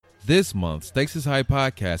This month, Stakes is High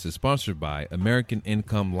podcast is sponsored by American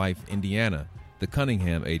Income Life Indiana, the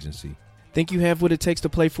Cunningham Agency. Think you have what it takes to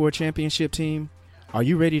play for a championship team? Are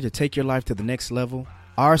you ready to take your life to the next level?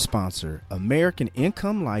 Our sponsor, American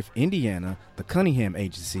Income Life Indiana, the Cunningham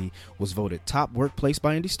Agency, was voted top workplace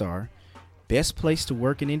by IndyStar, best place to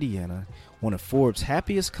work in Indiana, one of Forbes'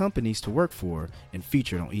 happiest companies to work for, and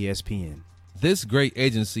featured on ESPN. This great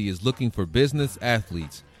agency is looking for business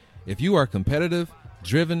athletes. If you are competitive,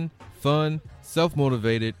 driven, fun,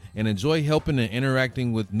 self-motivated, and enjoy helping and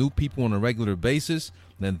interacting with new people on a regular basis,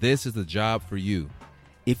 then this is the job for you.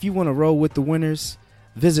 If you want to roll with the winners,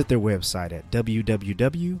 visit their website at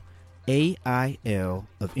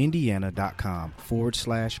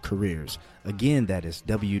www.ailofindiana.com/careers. Again, that is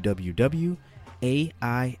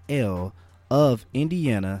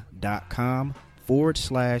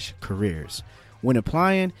www.ailofindiana.com/careers. When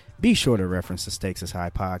applying, be sure to reference the Stakes is High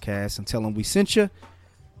podcast and tell them we sent you.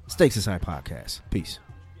 Stakes is High podcast. Peace.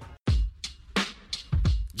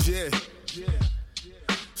 Yeah.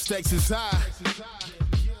 Stakes is high.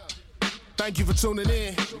 Thank you for tuning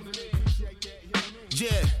in.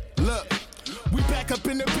 Yeah, look. We back up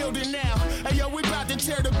in the building now. Hey, yo, we about to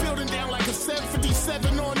tear the building down like a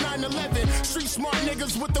 757 on 9/11. Street smart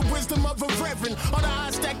niggas with the wisdom of a reverend. All the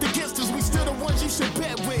odds stacked against us, we still the ones you should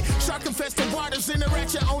bet with. Shark infested waters,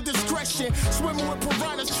 interact your own discretion. Swimming with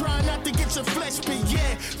piranhas, trying not to get your flesh bit.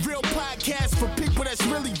 Yeah, real podcast for people that's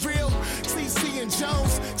really real. CC and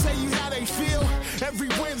Jones tell you how they feel. Every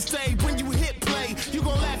Wednesday when you hit play, you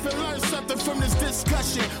gon' laugh and learn something from this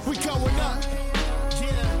discussion. We going up.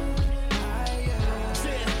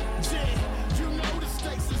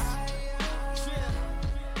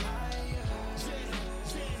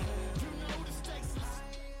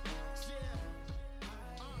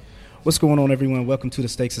 What's going on, everyone? Welcome to the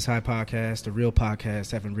Stakes is High podcast, the real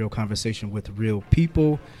podcast having real conversation with real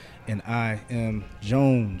people. And I am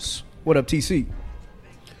Jones. What up, TC?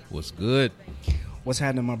 What's good? What's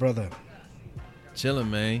happening, my brother? Chilling,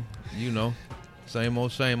 man. You know, same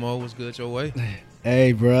old, same old. What's good your way?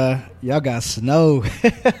 Hey, bruh. Y'all got snow.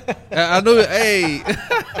 I knew it. Hey.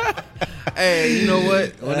 Hey, you know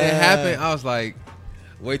what? When it happened, I was like,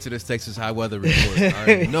 wait till this Texas high weather report. I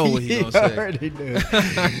already know what he's going to say. Already do.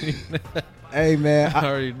 Hey, man. I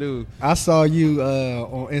already do. I saw you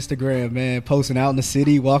on Instagram, man, posting out in the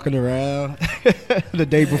city, walking around the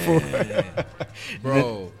day before.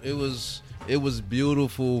 Bro, it was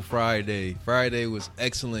beautiful Friday. Friday was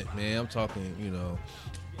excellent, man. I'm talking, you know,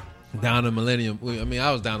 down in Millennium. I mean,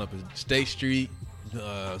 I was down up at State Street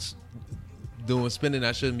doing spending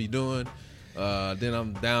I shouldn't be doing. Then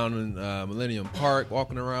I'm down in Millennium Park,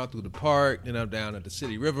 walking around through the park. Then I'm down at the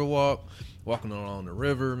City Riverwalk, walking along the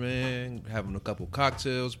river, man, having a couple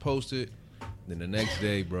cocktails posted. Then the next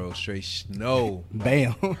day, bro, straight snow.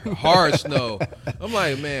 Bam. Hard snow. I'm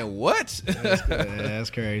like, man, what? That's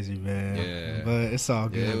crazy, man. Yeah. But it's all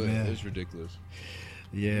good, man. It was ridiculous.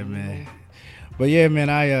 Yeah, man. But yeah,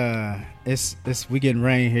 man, we getting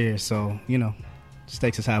rain here, so, you know.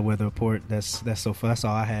 Stakes is High weather report. That's so far. That's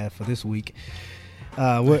all I have for this week.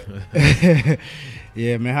 What?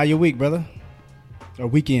 Yeah, man. How your week, brother? Or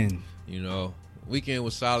weekend? You know, weekend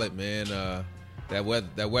was solid, man. That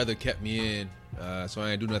weather kept me in, so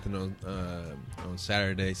I didn't do nothing on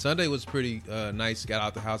Saturday. Sunday was pretty nice. Got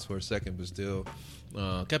out the house for a second, but still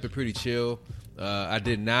kept it pretty chill. I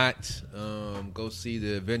did not go see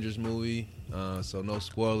the Avengers movie, so no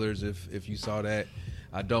spoilers if you saw that.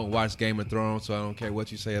 I don't watch Game of Thrones, so I don't care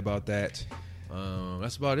what you say about that.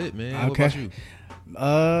 That's about it, man. Okay. What about you?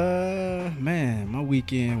 Man, my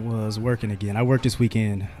weekend was working again. I worked this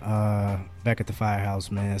weekend back at the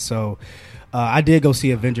firehouse, man. So I did go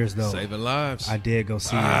see Avengers, though. Saving lives. I did go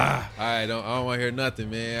see it. I don't want to hear nothing,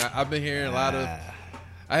 man. I've been hearing a lot of.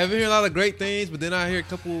 I have been hearing a lot of great things, but then I hear a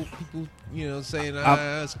couple people, you know, saying,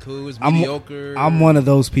 it's cool, it's mediocre. I'm one of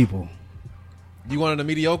those people. You one of the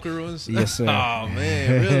mediocre ones? Yes, sir. Oh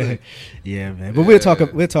man, really? Yeah, man. But we'll talk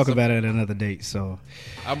about it at another date. So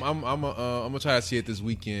I'm gonna try to see it this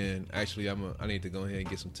weekend. Actually, I need to go ahead and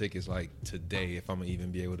get some tickets like today if I'm gonna even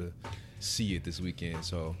be able to see it this weekend.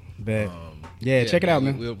 So check it out,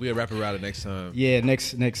 man. We'll wrap around it next time. Yeah,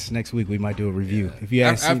 next week we might do a review. Yeah. If you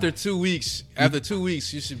after 2 weeks,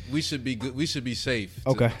 we should be good. We should be safe.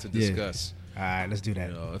 To discuss. All right, let's do that.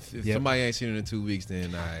 You know, if somebody ain't seen it in 2 weeks, then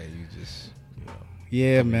you just.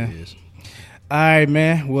 Yeah, man. All right,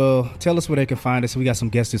 man. Well, tell us where they can find us. We got some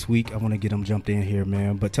guests this week. I want to get them jumped in here,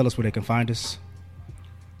 man. But tell us where they can find us.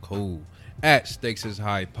 Cool. At Stakes is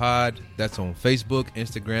High Pod. That's on Facebook,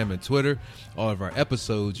 Instagram, and Twitter. All of our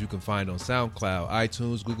episodes you can find on SoundCloud,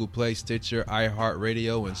 iTunes, Google Play, Stitcher,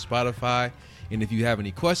 iHeartRadio, and Spotify. And if you have any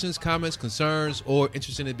questions, comments, concerns, or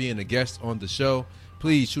interested in being a guest on the show,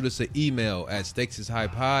 please shoot us an email at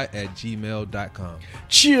stakesishighpod@gmail.com.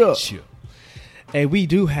 Chill. Chill. Hey, we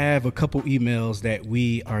do have a couple emails that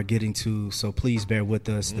we are getting to, so please bear with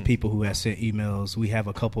us. The people who have sent emails, we have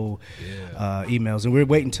a couple emails, and we're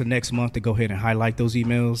waiting till next month to go ahead and highlight those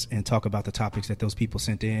emails and talk about the topics that those people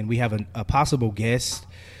sent in. We have a possible guest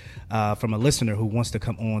from a listener who wants to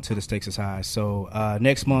come on to the Stakes is High. So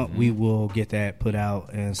next month we will get that put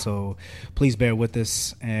out, and so please bear with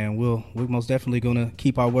us, and we're most definitely going to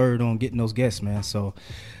keep our word on getting those guests, man. So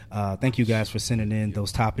thank you guys for sending in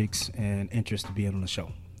those topics and interest to being on the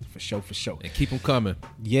show. For sure. And keep them coming.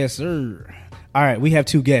 Yes, sir. All right, we have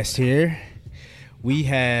two guests here. We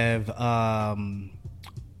have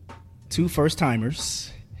two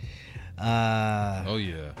first-timers. Oh,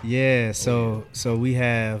 yeah. Yeah, so we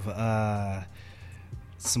have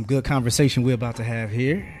some good conversation we're about to have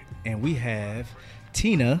here. And we have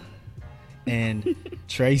Tina and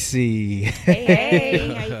Tracy.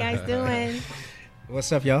 Hey, how you guys doing?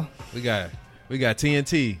 What's up, y'all? We got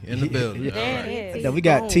TNT in the building. Yeah. There it is. Now we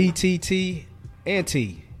got TTT and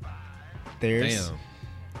T. There's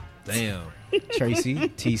Damn. Tracy,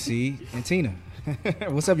 TC, and Tina.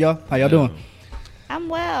 What's up, y'all? How y'all doing? I'm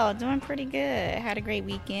well, doing pretty good. Had a great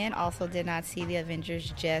weekend. Also did not see the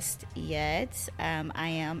Avengers just yet. I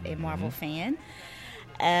am a Marvel fan.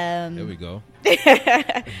 There we go.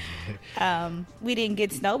 We didn't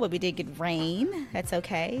get snow, but we did get rain. That's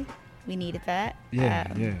okay. We needed that. Yeah.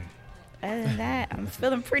 Other than that, I'm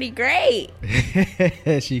feeling pretty great.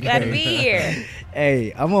 She Glad to great. be here.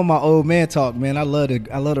 Hey, I'm on my old man talk, man. I love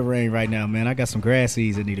the rain right now, man. I got some grass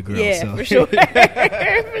seeds that need to grow. Yeah, so. for sure.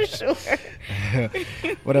 For sure.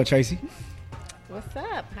 What up, Tracy? What's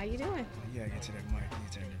up? How you doing? Yeah, get to that mic. You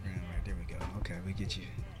turn it around right there. We go. Okay, we get you.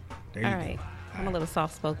 There you All go. right. I'm a little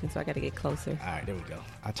soft spoken, so I got to get closer. All right, there we go.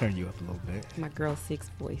 I'll turn you up a little bit. My girl 6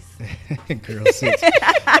 voice. Girl 6. You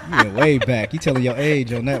went way back. You telling your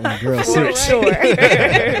age on that one, girl 6.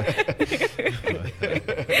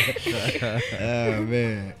 Oh,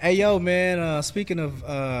 man. Hey, yo, man, speaking of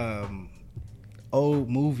old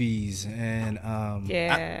movies and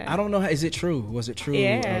Yeah. I don't know, is it true? Was it true?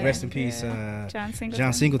 Yeah. Rest in peace, John Singleton.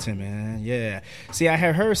 John Singleton, man. Yeah. See, I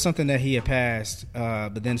had heard something that he had passed,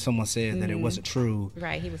 but then someone said that it wasn't true.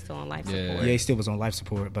 Right, he was still on life Yeah. support. Yeah, he still was on life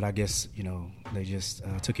support, but I guess, they just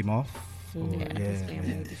took him off. Or- Yeah, his family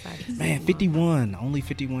man. decided to Man, send him 51, only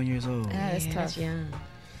 51 years old. That's off. tough. That's young.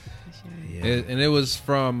 That's young. Yeah. And it was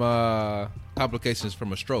from complications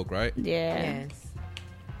from a stroke, right? Yeah. Yes.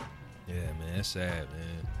 Yeah, man. That's sad,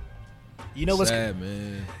 man. You know what's sad,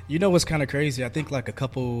 man. You know what's kind of crazy? I think like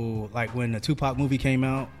when the Tupac movie came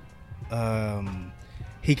out,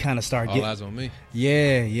 he kind of started All getting. eyes on me.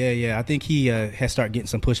 Yeah. I think he had started getting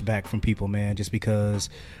some pushback from people, man, just because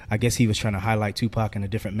I guess he was trying to highlight Tupac in a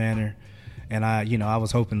different manner, and I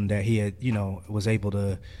was hoping that he had was able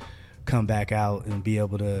to come back out and be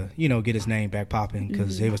able to get his name back popping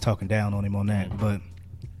because they was talking down on him on that, but.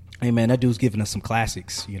 Hey, man, that dude's giving us some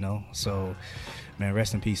classics, So, man,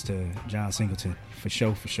 rest in peace to John Singleton. For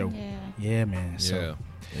sure. Yeah, man. So,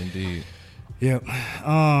 Yeah, indeed. Yep.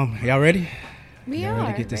 Y'all ready? We Y'all are.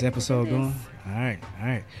 ready to get this ready to episode do going? this. All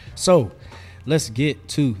right. So, let's get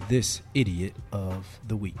to this idiot of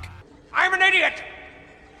the week. I'm an idiot!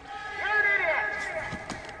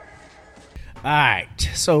 All right.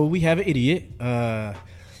 So, we have an idiot. Y'all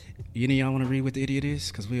want to read what the idiot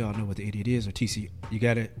is? Because we all know what the idiot is. Or TC, you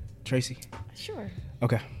got it, Tracy? Sure.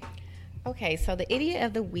 Okay. Okay, so the idiot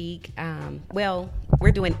of the week,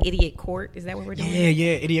 we're doing idiot court. Is that what we're doing?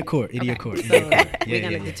 Yeah. Idiot court. Okay. Court. So Idiot court. we're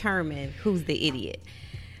going to determine who's the idiot.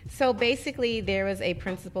 So basically, there was a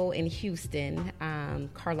principal in Houston,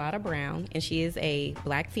 Carlotta Brown, and she is a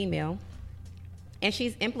black female, and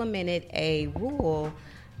she's implemented a rule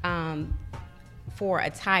for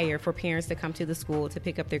attire for parents to come to the school to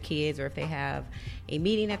pick up their kids, or if they have a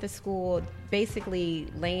meeting at the school, basically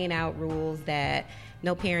laying out rules that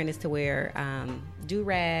no parent is to wear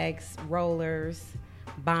do-rags, rollers,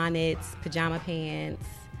 bonnets, pajama pants,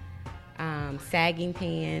 sagging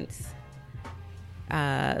pants.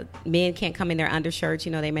 Men can't come in their undershirts.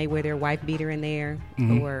 They may wear their wife beater in there,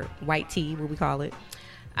 or white tee, what we call it.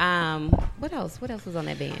 What else? What else was on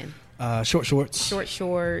that ban? Short shorts. Short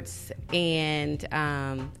shorts and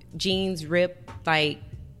jeans ripped,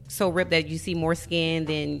 so ripped that you see more skin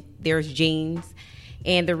than there's jeans.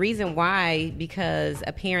 And the reason why, because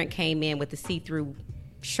a parent came in with a see-through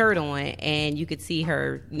shirt on and you could see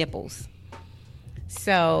her nipples.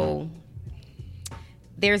 So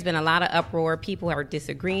there's been a lot of uproar. People are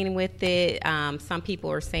disagreeing with it. Some people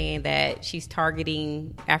are saying that she's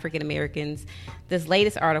targeting African Americans. This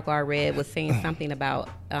latest article I read was saying something about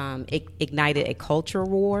it ignited a culture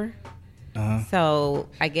war. So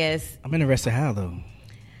I guess I'm interested how though.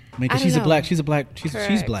 I mean, 'cause I she's don't a black. know. She's a black. She's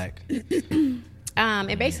Correct. black.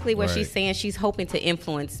 And basically what Right. she's saying, she's hoping to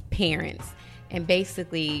influence parents. And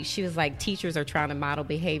basically she was like, teachers are trying to model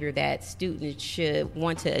behavior that students should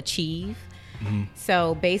want to achieve.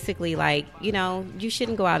 So basically, like, you know, you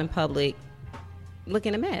shouldn't go out in public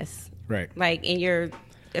looking a mess. Right. Like in your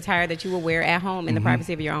attire that you will wear at home in the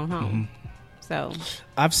privacy of your own home. So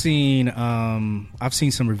I've seen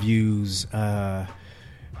some reviews,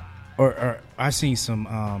 or I've seen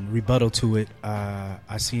some rebuttal to it.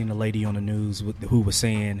 I seen a lady on the news who was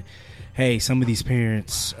saying, "Hey, some of these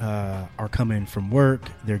parents are coming from work.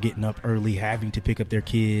 They're getting up early, having to pick up their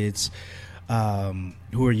kids.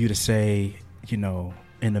 Who are you to say, you know,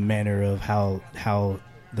 in the manner of how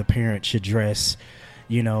the parent should dress,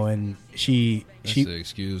 you know?" And That's she the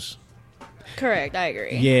excuse. Correct. I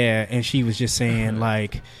agree. yeah, and she was just saying,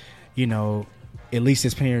 like, you know, at least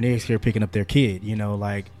this parent is here picking up their kid, you know,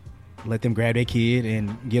 like, let them grab their kid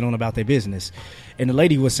and get on about their business. And the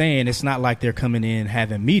lady was saying it's not like they're coming in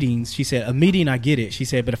having meetings. She said, a meeting, I get it. She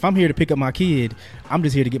said, but if I'm here to pick up my kid, I'm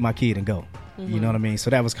just here to get my kid and go. You know what I mean? So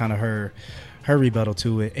that was kind of her rebuttal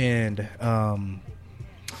to it. And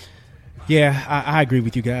yeah, I agree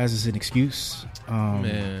with you guys. It's an excuse.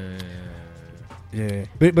 Man. Yeah,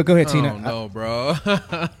 but go ahead, Tina. No, bro.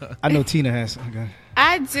 I know Tina has. Okay.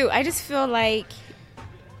 I do. I just feel like,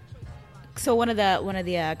 so one of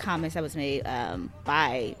the comments that was made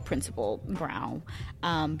by Principal Brown,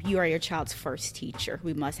 you are your child's first teacher.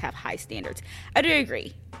 We must have high standards. I do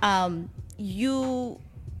agree.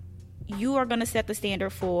 You are going to set the standard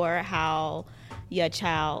for how your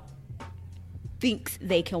child thinks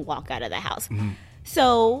they can walk out of the house.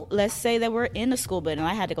 So let's say that we're in the school building.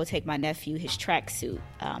 I had to go take my nephew his tracksuit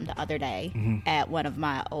the other day at one of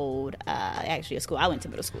my old, actually a school I went to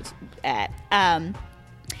middle school at.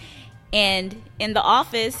 And in the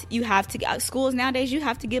office, you have to get, schools nowadays, you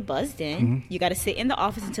have to get buzzed in. You got to sit in the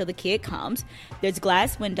office until the kid comes. There's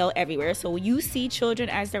glass window everywhere. So when you see children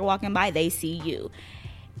as they're walking by, they see you.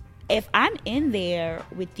 If I'm in there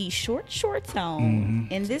with these short shorts on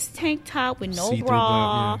and this tank top with no See-through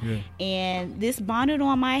bra bra, yeah. and this bonnet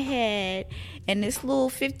on my head and this little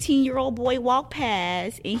 15-year-old boy walk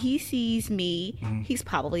past and he sees me, he's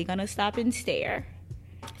probably going to stop and stare.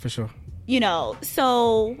 For sure. You know,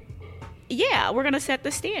 so yeah, we're going to set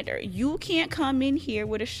the standard. You can't come in here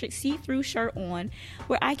with a see-through shirt on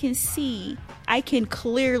where I can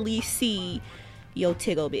clearly see your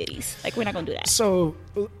tiggle bitties. Like, we're not going to do that. So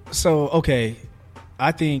okay,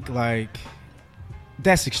 I think like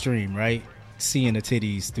that's extreme, right? Seeing the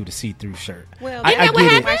titties through the see-through shirt. well, I Isn't that what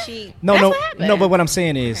get it. happened? No, That's no, what happened. no. But what I'm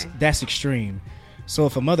saying is Okay. that's extreme. So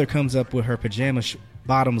if a mother comes up with her pajama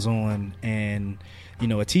bottoms on and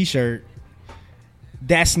a t-shirt,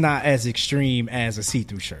 that's not as extreme as a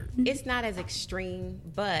see-through shirt. it's not as extreme,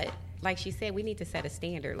 but like she said, we need to set a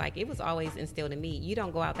standard. Like, it was always instilled in me, you don't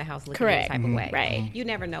go out the house looking Correct. that type of way. Right. You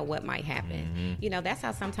never know what might happen. You know, that's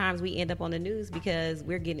how sometimes we end up on the news because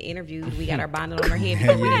we're getting interviewed. We got our bonnet on our head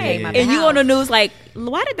because we came out the And you house. on the news like,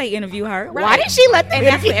 why did they interview her? Why Right. did she let them And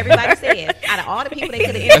that's what interview everybody her? says. Out of all the people they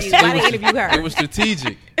could have interviewed, why they interview her? It was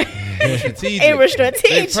strategic. It was strategic. It was They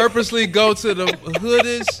strategic. purposely go to the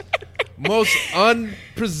hoodest, most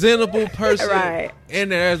unpresentable person Right. in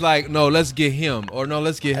there. It's like, no, let's get him, or no,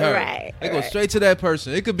 let's get her. Right, They go right. straight to that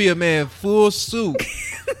person. It could be a man full suit.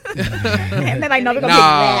 And then I know they're going to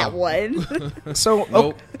Nah. pick that one. So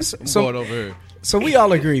Nope. so, I'm so going over here. so we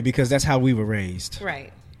all agree because that's how we were raised.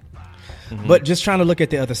 Right. But just trying to look at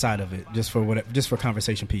the other side of it, just for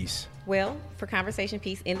conversation piece. Well, for conversation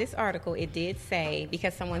piece, in this article, it did say,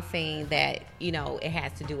 because someone's saying that, it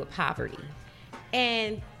has to do with poverty.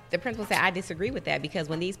 And the principal said, I disagree with that, because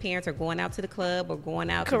when these parents are going out to the club or going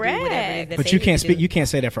out to do whatever it is Correct. that But they you need can't to speak. do. You can't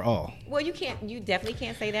say that for all. Well, you definitely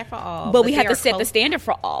can't say that for all. But we have there to are set the standard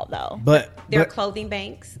for all, though. But There are but- clothing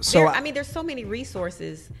banks. So There's so many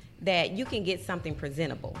resources that you can get something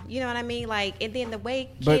presentable. You know what I mean? Like, and then the way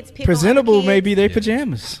kids but pick presentable on other may kids, be their Yeah.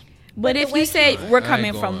 pajamas. But the if way you say you- we're I ain't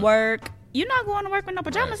coming from going. work, you're not going to work with no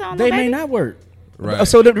pajamas on. They no, may baby. not work. Right.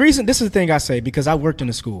 So the reason, this is the thing I say, because I worked in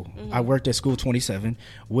a school. I worked at School 27,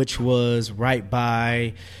 which was right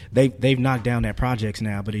by. They've knocked down that projects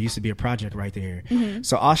now, but it used to be a project right there.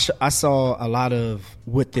 So I saw a lot of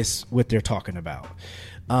what they're talking about,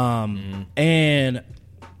 and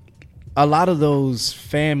a lot of those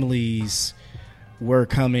families were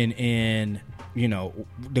coming in you know,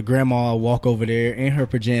 the grandma walk over there in her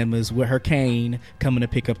pajamas with her cane coming to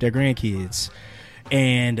pick up their grandkids.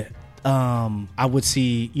 And I would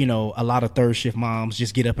see, you know, a lot of third shift moms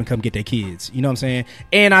just get up and come get their kids. You know what I'm saying?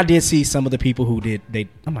 And I did see some of the people who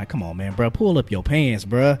I'm like, come on, man, bro, pull up your pants,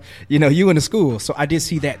 bro. You know, you in the school. So I did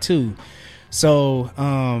see that too. So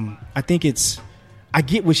I think I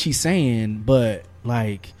get what she's saying, but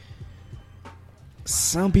like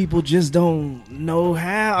some people just don't know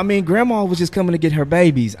how. I mean, grandma was just coming to get her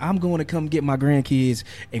babies. I'm going to come get my grandkids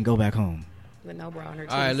and go back home. With no bra on her.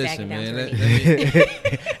 All right, listen, man.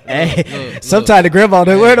 Hey, sometimes the grandma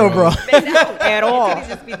don't wear no bra at all.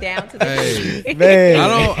 Just be down to the Hey, man.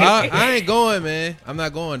 I ain't going, man. I'm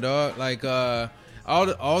not going, dog. Like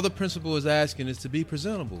all the principal is asking is to be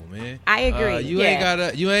presentable, man. I agree. You ain't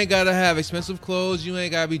gotta have expensive clothes. You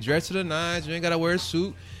ain't gotta be dressed to the nines. You ain't gotta wear a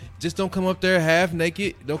suit. Just don't come up there half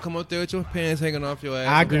naked. Don't come up there with your pants hanging off your ass.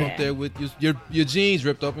 I agree. Don't come up there with your jeans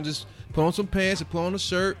ripped up and just put on some pants and put on a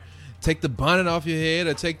shirt. Take the bonnet off your head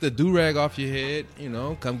or take the do-rag off your head, you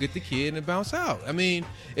know, come get the kid and bounce out. I mean,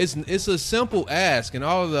 it's a simple ask, and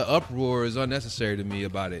all of the uproar is unnecessary to me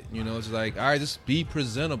about it. You know, it's like, all right, just be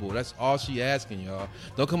presentable. That's all she asking, y'all.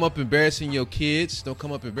 Don't come up embarrassing your kids. Don't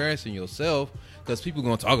come up embarrassing yourself, because people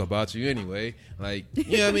going to talk about you anyway. Like,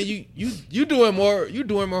 you know what I mean? You doing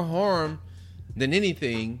more harm than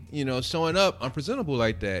anything, you know, showing up unpresentable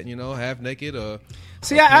like that, you know, half naked or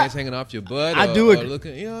pants hanging off your butt. I do agree.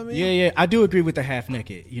 Looking, you know what I mean? Yeah, I do agree with the half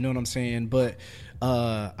naked. You know what I'm saying? But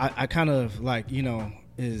I kind of like, you know,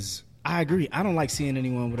 I agree. I don't like seeing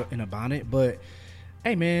anyone in a bonnet. But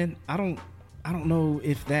hey, man, I don't know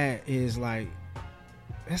if that is like,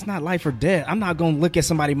 that's not life or death. I'm not gonna look at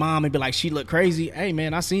somebody's mom and be like, she look crazy. Hey,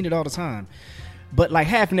 man, I seen it all the time. But like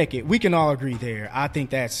half naked, we can all agree there. I think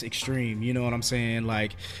that's extreme. You know what I'm saying?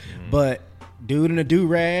 Like, but dude in a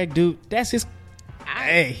do-rag, that's his.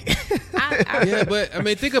 Hey. Yeah, but I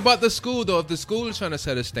mean, think about the school though. If the school is trying to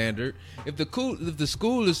set a standard, if the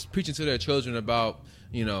school is preaching to their children about,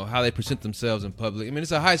 you know, how they present themselves in public. I mean,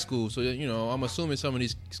 it's a high school, so, you know, I'm assuming some of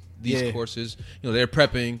these courses, you know, they're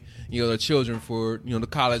prepping, you know, their children for, you know, the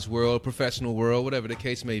college world, professional world, whatever the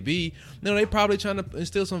case may be. You know, they probably trying to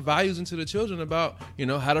instill some values into the children about, you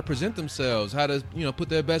know, how to present themselves, how to, you know, put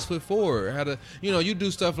their best foot forward, how to, you know, you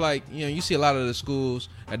do stuff like, you know, you see a lot of the schools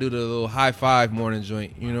that do the little high five morning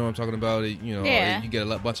joint. You know what I'm talking about? You know, you get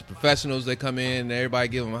a bunch of professionals that come in and everybody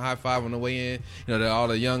give them a high five on the way in. You know, all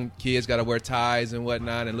the young kids got to wear ties and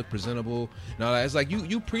whatnot and look presentable and all that. It's like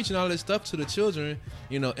you preaching all this stuff to the children,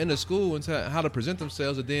 you know, in the school and how to present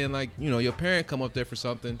themselves, and then, like, you know, your parent come up there for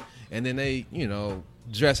something and then they, you know,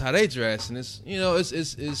 dress how they dress, and it's, you know, it's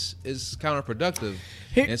counterproductive.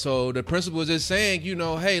 And so the principal is just saying, you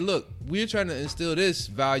know, hey, look, we're trying to instill this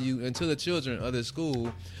value into the children of the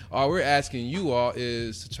school. All we're asking you all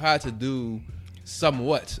is to try to do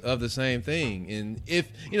somewhat of the same thing. And if,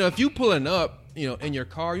 you know, if you pulling up, you know, in your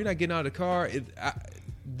car, you're not getting out of the car. All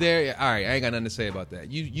right, I ain't got nothing to say about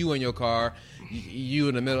that. You in your car, you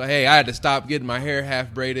in the middle. Hey, I had to stop getting my hair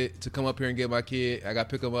half braided to come up here and get my kid. I got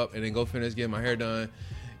to pick him up and then go finish getting my hair done.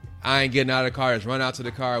 I ain't getting out of the car. Just run out to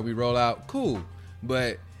the car. We roll out. Cool.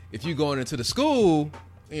 But if you going into the school,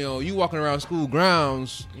 you know, you walking around school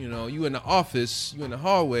grounds, you know, you in the office, you in the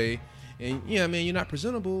hallway, and, you know what I mean, you're not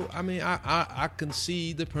presentable. I mean, I can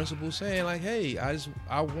see the principal saying, like, hey,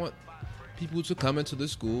 I want people to come into the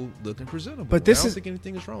school looking presentable. But I don't think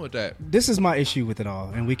anything is wrong with that. This is my issue with it all,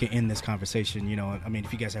 and we can end this conversation. You know, I mean,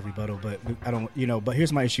 if you guys have rebuttal, but I don't. You know, but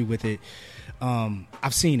here's my issue with it.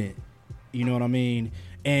 I've seen it. You know what I mean?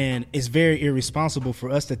 And it's very irresponsible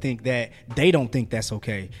for us to think that they don't think that's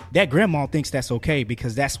okay. That grandma thinks that's okay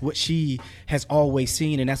because that's what she has always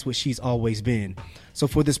seen and that's what she's always been. So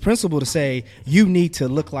for this principal to say, you need to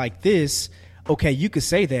look like this, okay, you could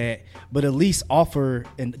say that, but at least offer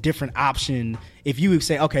a different option. If you would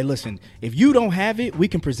say, okay, listen, if you don't have it, we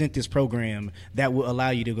can present this program that will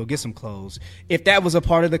allow you to go get some clothes. If that was a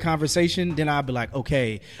part of the conversation, then I'd be like,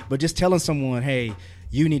 okay. But just telling someone, hey,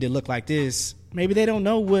 you need to look like this, maybe they don't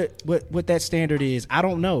know what that standard is. I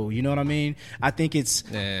don't know. You know what I mean? I think it's,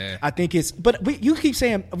 but you keep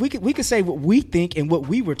saying, we could say what we think and what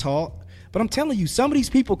we were taught, but I'm telling you, some of these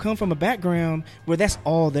people come from a background where that's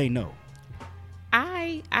all they know.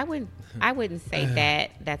 I wouldn't say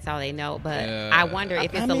that that's all they know, but I wonder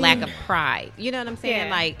if it's a lack of pride. You know what I'm saying?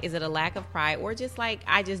 Yeah. Like, is it a lack of pride or just like,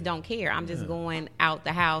 I just don't care. I'm just going out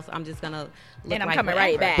the house. I'm just going to look and I'm like coming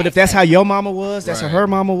whatever. right back. But if that's how your mama was, that's how her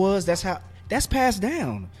mama was, that's passed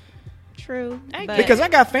down. True. Because I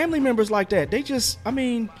got family members like that. They just, I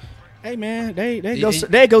mean, hey man,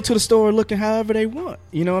 they go to the store looking however they want.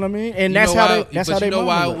 You know what I mean? And that's how they.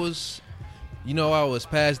 Why it was you know, I was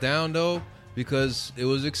passed down though because it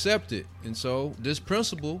was accepted, and so this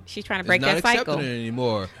principal She's trying to break is not that cycle. accepting it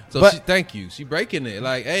anymore. So But- thank you. She breaking it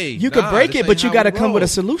like, hey, You could break this it, but ain't you how got to we come with a roll.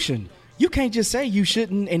 solution. You can't just say you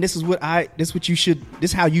shouldn't, and this is what you should.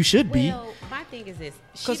 This is how you should be. Well, my thing is this.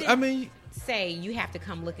 She 'Cause, didn't I mean- say you have to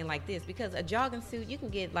come looking like this because a jogging suit, you can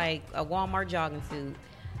get like a Walmart jogging suit.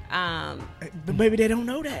 But maybe they don't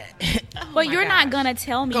know that. But my you're not gosh. gonna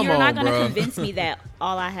tell me. Come You're not on, gonna bruh. convince me that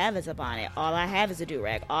all I have is a bonnet. All I have is a do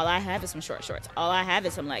rag. All I have is some short shorts. All I have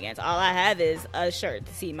is some leggings. All I have is a shirt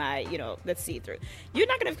to see my, that's see through. You're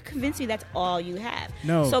not gonna convince me that's all you have.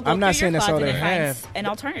 No, so go I'm not through your saying that's all closet they and find have. an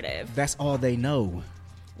alternative. That's all they know.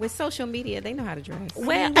 With social media, they know how to dress.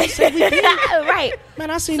 Well, right. Man,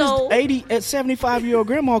 I seen So- this 75-year-old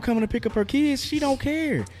grandma coming to pick up her kids. She don't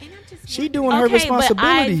care. And I'm just She doing her Okay, but I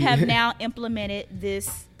responsibility. have now implemented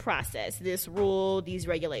this process, this rule, these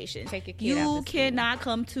regulations. Take your kid out You to school. cannot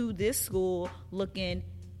come to this school looking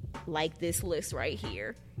like this list right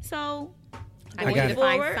here. So, I got need it. to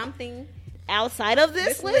find forward, something outside of this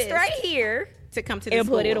This list list. right here, to come to the And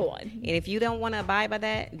school. put it on. And if you don't want to abide by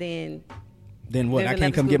that, then Then what? There's I can't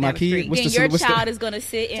another come school get my down the kid. street. What's then the your what's the- child is going to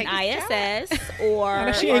sit in Take his ISS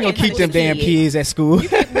or. She or ain't gonna in keep them school damn kid. kids at school.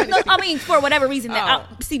 No, I mean, for whatever reason. Oh.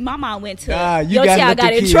 See, my mom went to. Nah, you your gotta child let the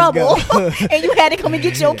got in kids trouble, go. and you had to come and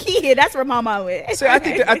get your kid. That's where my mom went. So I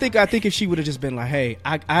think if she would have just been like, "Hey,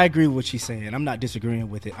 I agree with what she's saying. I'm not disagreeing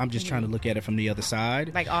with it. I'm just trying to look at it from the other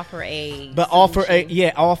side." like offer a But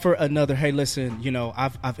solution. offer another. Hey, listen,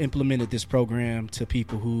 I've implemented this program to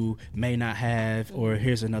people who may not have, or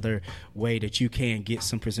here's another way that you can get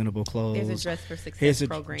some presentable clothes. There's a Dress for Success Here's a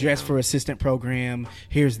program. dress for assistant program.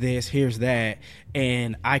 Here's this, here's that,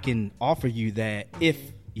 and I can offer you that if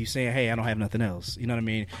you saying, hey, I don't have nothing else. You know what I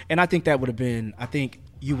mean? And I think that would have been. I think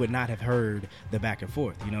you would not have heard the back and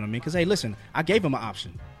forth. You know what I mean? Because hey, listen, I gave him an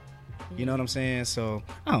option. You know what I'm saying? So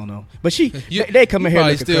I don't know, but they come in here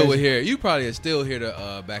probably looking still crazy. would hear. You probably still hear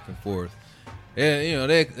the back and forth. And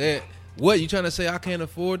they what you trying to say? I can't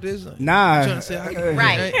afford this. Nah. You trying to say I can,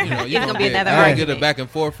 Right. You It's gonna gonna be get, another you gonna argument. get a back and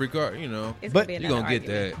forth regard. It's But gonna be You another gonna get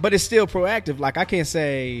argument. that. But it's still proactive. Like I can't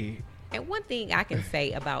say. And one thing I can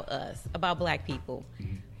say about us, about black people,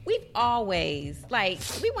 we've always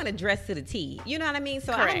we want to dress to the T. You know what I mean?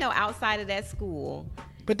 So I Correct. know outside of that school,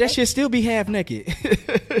 But that shit still be half naked.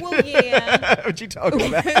 well, yeah. What you talking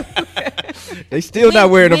about? They still not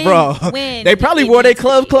wearing a bra. when They probably it wore their needs to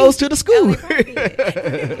club be. clothes to the Oh, school. they probably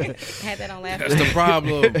did. Had that on last That's the night.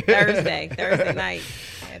 problem. Thursday night.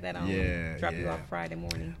 Had that on. Yeah, Drop you yeah. off Friday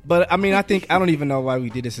morning. But I mean, I don't even know why we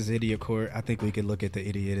did this as idiot court. I think we could look at the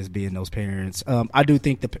idiot as being those parents. I do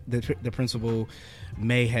think the principal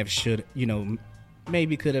may have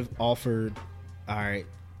maybe could have offered. All right,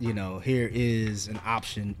 here is an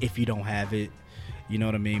option if you don't have it. You know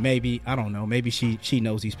what I mean? Maybe I don't know. Maybe she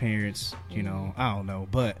knows these parents. I don't know,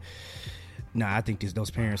 but. Nah, I think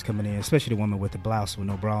those parents coming in, especially the woman with the blouse with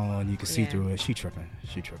no bra on, you can see Yeah. through it. She tripping.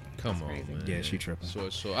 Come on, crazy. man. Yeah, she tripping. So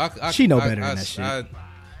I She know I- better than I- that shit.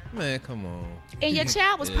 man, come on. And your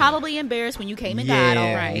child was Yeah. probably embarrassed when you came and Yeah, got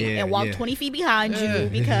him, right? yeah, and walked yeah. 20 feet behind Yeah. you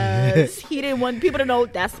because he didn't want people to know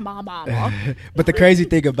that's my mama. But the crazy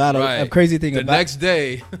thing about Right. The about next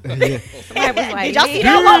day. yeah. Somebody was like, Did y'all see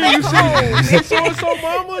 "Man, that woman? so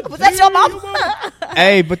mama. Was that your mama?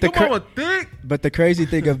 Hey, but the Your mama thick. but the crazy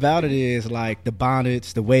thing about it is like the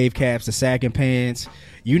bonnets, the wave caps, the sagging pants.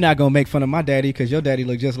 You're not gonna make fun of my daddy because your daddy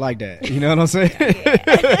look just like that. You know what I'm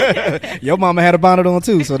saying? Your mama had a bonnet on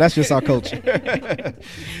too, so that's just our culture.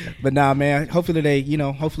 But nah, man. Hopefully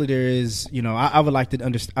hopefully there is. I would like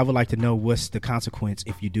to I would like to know what's the consequence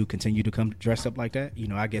if you do continue to come dressed up like that.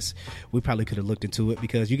 I guess we probably could have looked into it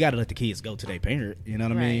because you got to let the kids go to their parent. You know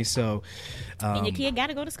what I mean? Right. So, And your kid got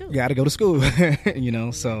to go to school. got to go to school.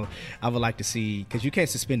 So I would like to see because you can't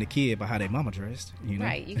suspend a kid by how their mama dressed.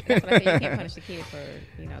 Right. That's what I said. You can't punish the kid for,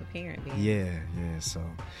 the parent being. Yeah. So, all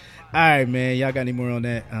right, man. Y'all got any more on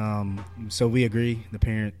that? So we agree. The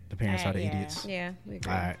parents are the Yeah. idiots. Yeah, we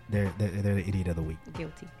agree. All right, they're the idiot of the week.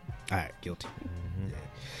 Guilty. All right, guilty. Yeah.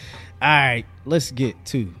 All right, let's get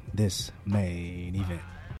to this main event.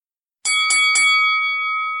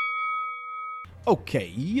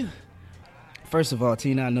 Okay. First of all,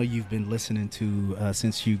 Tina, I know you've been listening to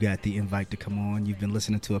since you got the invite to come on. You've been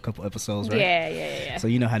listening to a couple episodes, right? Yeah. So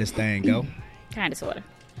you know how this thing go. Kind of, sort of.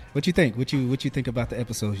 What you think? What you think about the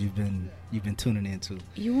episodes you've been tuning into?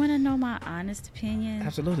 You want to know my honest opinion?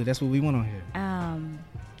 Absolutely, that's what we want on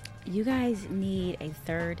here. You guys need a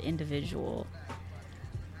third individual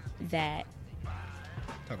that.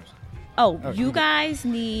 You guys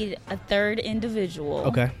need a third individual.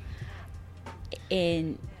 Okay.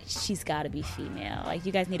 And she's got to be female. Like,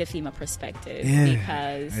 you guys need a female perspective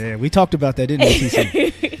because we talked about that, didn't we,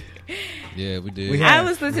 TC? Yeah, we did. I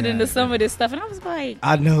was listening to some of this stuff, and I was like,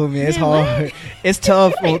 I know, man. It's hard. What? It's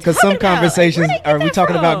tough because some conversations are we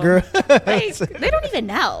talking about girls? Like, they don't even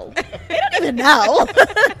know. They don't even know.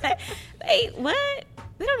 What?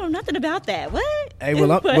 They don't know nothing about that. What? Hey,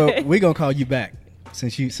 well, we're gonna call you back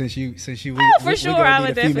since you. For sure, I would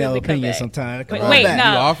definitely female come opinion back. sometime. Come Wait, on wait, back.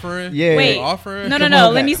 no. You offering? Yeah. Wait. You offering? No. Come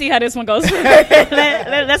on Let back. me see how this one goes first.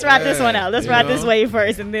 Let's ride this one out. Let's You ride this know? wave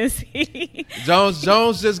first, and then see.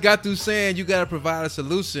 Jones just got through saying you got to provide a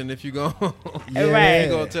solution if you go. Right. You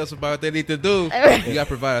gonna tell somebody what they need to do. You got to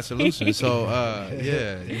provide a solution. So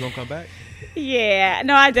you gonna come back? Yeah,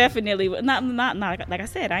 no, I definitely would. Not like I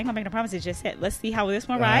said, I ain't gonna make no promises just yet. Let's see how this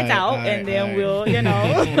one rides out, and then we'll, we'll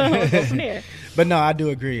go from there. But no, I do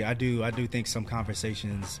agree. I do think some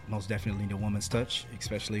conversations most definitely need a woman's touch,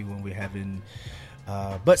 especially when we're having.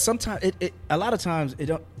 But sometimes a lot of times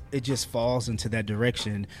it just falls into that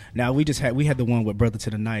direction. Now we had the one with Brother to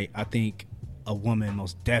the Night. I think a woman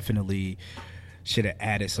most definitely should have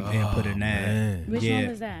added some input in that. Man. Which one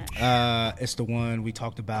was that? It's the one we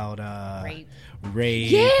talked about. Rape.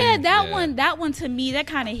 Yeah, and- that one. That one to me, that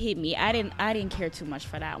kind of hit me. I didn't care too much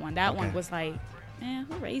for that one. That one was like, man,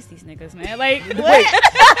 who raised these niggas, man? Like, what?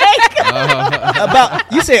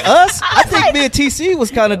 About you say us? I think me and TC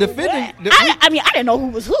was kind of defending. I mean, I didn't know who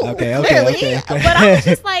was who. Okay, clearly. okay. But I was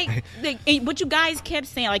just like, what you guys kept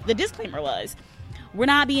saying, like the disclaimer was, we're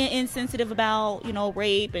not being insensitive about,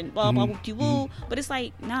 rape and blah, blah, woo. But it's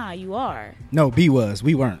like, nah, you are. No, B was.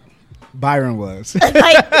 We weren't. Byron was.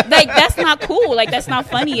 like that's not cool. Like, that's not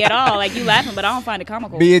funny at all. Like, you laughing, but I don't find it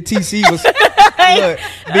comical. B and TC was. Look,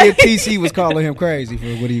 B and TC was calling him crazy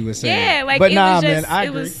for what he was saying. Yeah, like, but it nah, was just, man, I it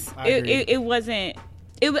agree. was, I agree. it wasn't.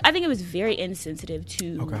 I think it was very insensitive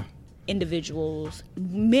to individuals,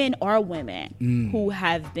 men or women, who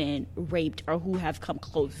have been raped or who have come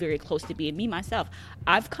very close to being me myself.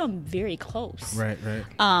 I've come very close. Right.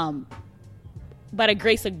 By the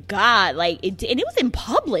grace of God, and it was in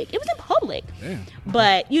public. It was in public. Damn.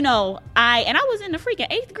 But I was in the freaking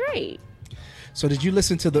 8th grade. So did you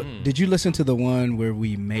listen to the one where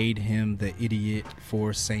we made him the idiot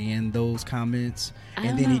for saying those comments?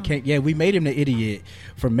 And then he came. Yeah, we made him the idiot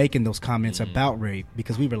for making those comments about rape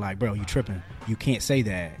because we were like, bro, you tripping. You can't say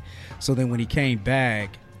that. So then when he came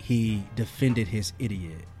back, he defended his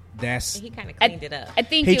idiot. He kind of cleaned it up. I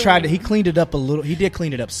think He cleaned it up a little. He did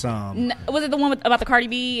clean it up some. Was it the one about the Cardi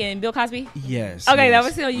B and Bill Cosby? Yes. Okay, yes. that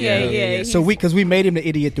was him. Yeah. So because we made him the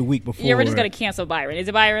idiot the week before. Yeah, we're just gonna cancel Byron. Is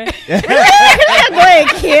it Byron? Go ahead and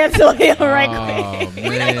cancel him right quick. Oh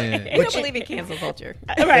man. We don't believe in cancel culture.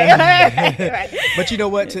 Right. But you know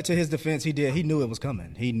what? To his defense, he knew it was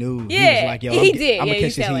coming. He knew. Yeah, he was like, yo, he did. I'm Yeah, gonna you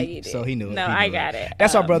catch this sound heat. like he did. So he knew it. No, He I knew got it.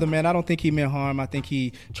 That's our brother, man. I don't think he meant harm. I think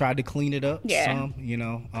he tried to clean it up. Yeah. Some,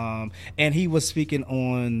 and he was speaking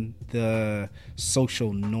on the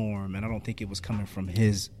social norm, and I don't think it was coming from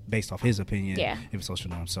based off his opinion. Yeah. It was social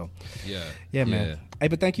norm. So Yeah. man. Hey,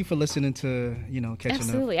 but thank you for listening to catching up.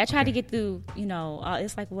 Absolutely. I tried to get through,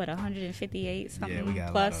 it's like 158 something Yeah, we got a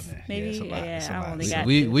lot plus on there. maybe. Yeah, it's a lot. It's a I lot. only So got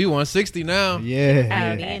We through. 160 now.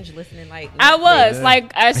 Yeah. Binge listening like I was Netflix.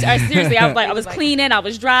 like, I seriously, I was Like- cleaning, I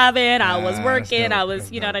was driving, I was That's working, dope. I was,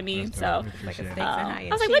 That's you know what I dope. mean? That's So dope. We Like a appreciate steak it. and high I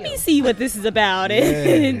and was like, let me chill. see what this is about, Yeah,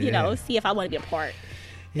 and yeah. see if I want to be a part.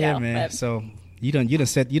 Yeah, Yeah, man. but- So you done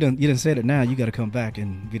said it now. You got to come back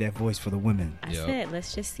and be that voice for the women. I Yep. said,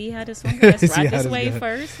 let's just see how this one goes. Let's See ride how this this wave goes.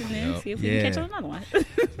 first, and then Yep. see if we Yeah. can catch on another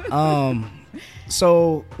one.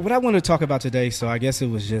 So what I want to talk about today, so I guess it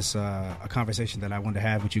was just a conversation that I wanted to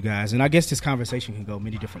have with you guys, and I guess this conversation can go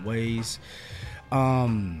many different ways.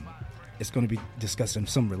 It's going to be discussing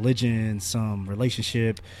some religion, some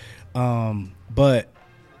relationship, but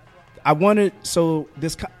I wanted. So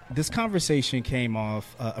this conversation came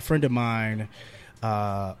off a friend of mine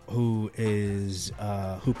who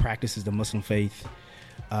practices the Muslim faith.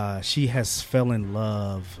 She has fell in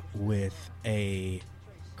love with a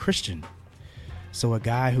Christian. So a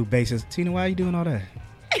guy who bases Tina, why are you doing all that?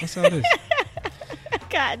 What's all this?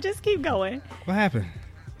 God, just keep going. What happened?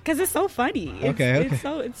 Because it's so funny. Okay.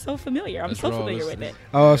 It's so familiar. I'm Let's so roll familiar this. with it.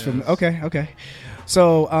 Oh, it's from okay.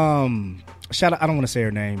 So shout out. I don't want to say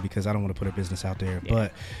her name because I don't want to put her business out there,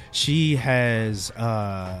 but she has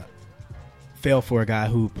fell for a guy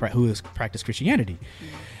who has practiced Christianity,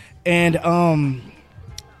 and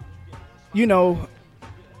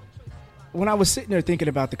when I was sitting there thinking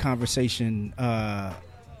about the conversation,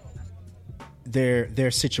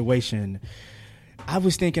 their situation, I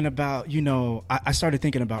was thinking about, I started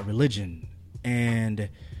thinking about religion and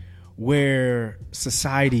where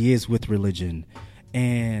society is with religion.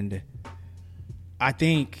 And I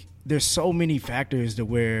think there's so many factors to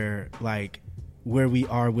where we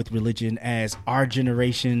are with religion as our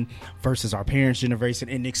generation versus our parents' generation,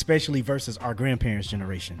 and especially versus our grandparents'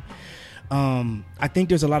 generation. I think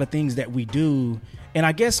there's a lot of things that we do, and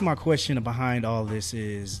I guess my question behind all this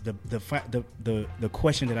is the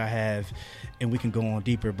question that I have, and we can go on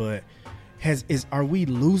deeper. But are we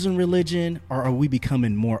losing religion, or are we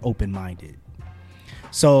becoming more open-minded?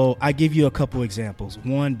 So I give you a couple examples.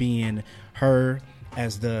 One being her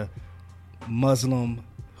as the Muslim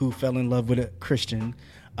who fell in love with a Christian.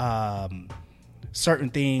 Certain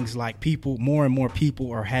things like more and more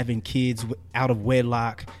people are having kids out of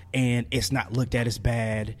wedlock, and it's not looked at as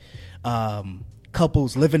bad.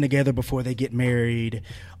 Couples living together before they get married.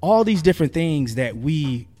 All these different things that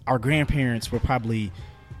our grandparents were probably,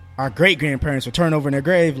 our great-grandparents would turn over in their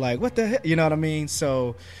grave like, what the heck? You know what I mean?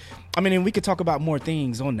 So, I mean, and we could talk about more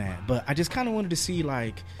things on that, but I just kind of wanted to see,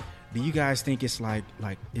 like, do you guys think it's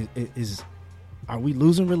are we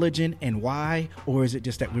losing religion, and why? Or is it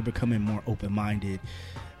just that we're becoming more open-minded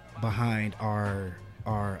behind our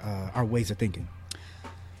ways of thinking?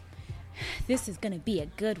 This is going to be a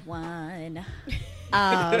good one.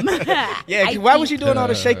 Yeah, why was she doing all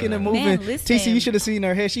the shaking and moving? Man, listen, TC, you should have seen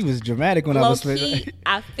her hair. She was dramatic when I was low-key,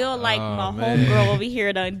 I feel like my homegirl over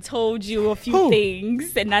here done told you a few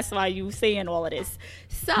things, and that's why you saying all of this.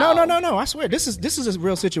 So No. I swear, this is a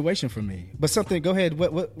real situation for me. But something, go ahead.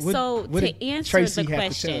 What to answer Tracy the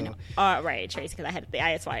question, have to all right, Tracy, because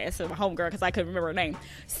that's why I answered my homegirl, because I couldn't remember her name.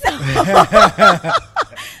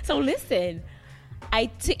 So listen.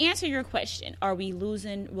 To answer your question, are we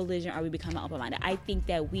losing religion? Are we becoming open-minded? I think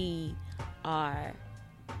that we are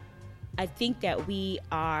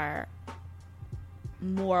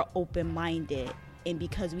more open-minded, and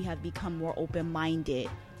because we have become more open-minded,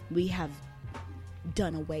 we have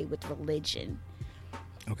done away with religion.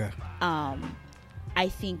 Okay. I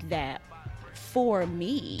think that for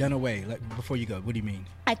me, done away. Before you go, what do you mean?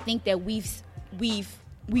 I think that we've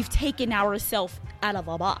taken ourselves out of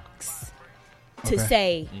a box. To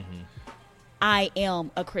say, I am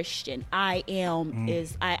a Christian. I am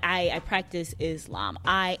I practice Islam.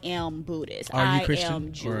 I am Buddhist. Are you I Christian,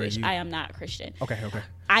 am Jewish. I am not Christian. Okay.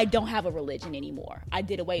 I don't have a religion anymore. I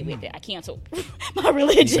did away with it. I canceled my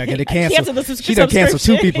religion. I get to cancel. She done canceled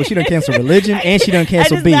 2 people. She done canceled religion and she done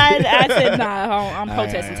canceled beef. I said, nah, I'm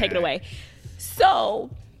protesting. Take it away. So,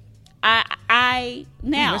 I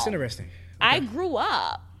now. That's interesting. Okay. I grew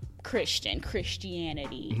up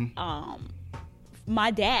Christianity.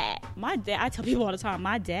 My dad, I tell people all the time,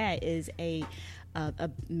 my dad is a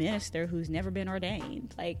minister who's never been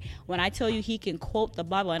ordained. Like, when I tell you he can quote the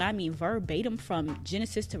Bible, and I mean verbatim from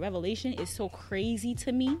Genesis to Revelation, it's so crazy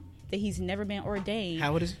to me that he's never been ordained.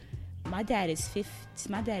 How old is he? My dad is 50.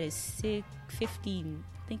 My dad is 50. I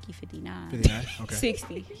think he's 59. 59. Okay.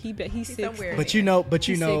 60. He's 60. Somewhere but you know,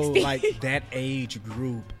 60. like that age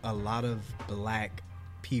group, a lot of black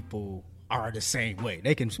people are the same way.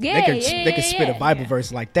 They can spit a Bible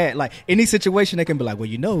verse like that. Like, any situation, they can be like,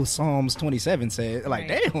 well, Psalms 27 says, like,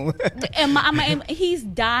 damn. And he's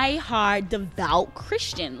diehard devout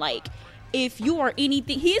Christian. Like, if you are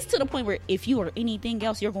anything, he is to the point where if you are anything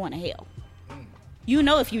else, you're going to hell.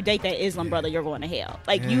 If you date that Islam brother, you're going to hell.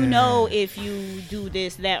 Like, if you do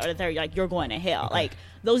this, that, or the third, like, you're going to hell. Okay. Like,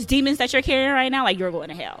 those demons that you're carrying right now, like, you're going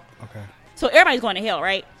to hell. Okay. So everybody's going to hell,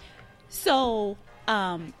 right? So,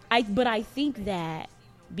 I think that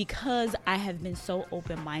because I have been so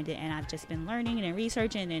open-minded, and I've just been learning and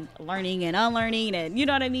researching and learning and unlearning, and you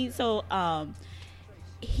know what I mean? So,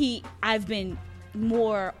 I've been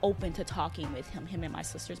more open to talking with him and my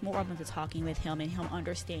sisters, more open to talking with him and him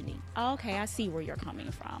understanding, okay, I see where you're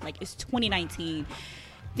coming from. Like, it's 2019.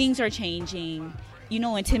 Things are changing.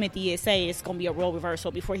 In Timothy, it say it's going to be a role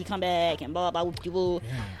reversal before he come back and blah, blah, blah, blah.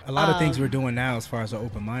 Yeah. A lot of things we're doing now as far as the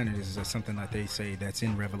open-minded is something that they say that's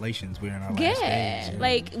in Revelations. We're in our last days. Yeah,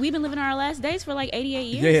 like, we've been living our last days for like 88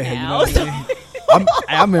 years now.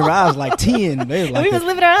 I remember I was like 10. They was like, we was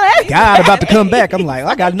living our last God about to come back. I'm like,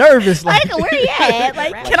 I got nervous. Like, where he at?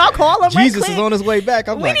 Like, can I call him? Jesus is on his way back.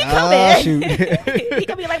 I'm when like, shoot. He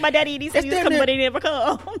could be like my daddy, and he said he was coming, but he never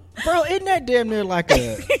come. Bro, isn't that damn near like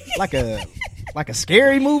a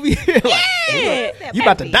scary movie? You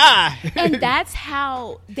about to die. And that's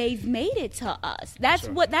how they've made it to us. That's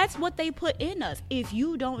what they put in us. If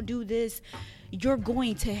you don't do this, you're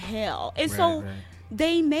going to hell. And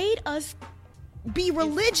they made us be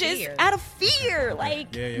religious out of fear.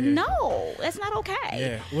 Like, no, that's not okay.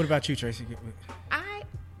 Yeah. What about you, Tracy?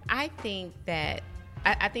 I think that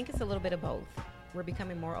I think it's a little bit of both. We're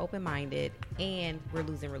becoming more open-minded, and we're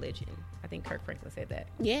losing religion. I think Kirk Franklin said that.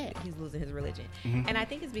 Yeah. He's losing his religion. And I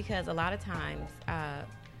think it's because a lot of times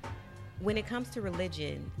when it comes to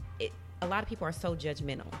religion, a lot of people are so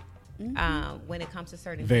judgmental when it comes to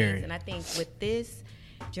certain things. And I think with this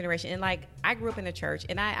generation, and like I grew up in the church,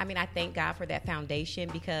 and I mean, I thank God for that foundation,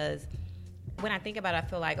 because when I think about it, I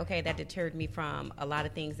feel like, okay, that deterred me from a lot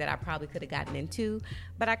of things that I probably could have gotten into.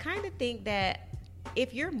 But I kind of think that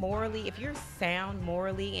if you're sound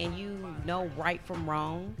morally and you know right from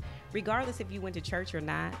wrong, regardless if you went to church or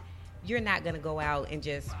not, you're not going to go out and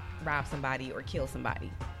just rob somebody or kill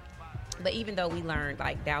somebody. But even though we learned,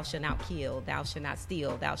 like, thou shalt not kill, thou shalt not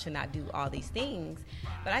steal, thou shalt not do all these things,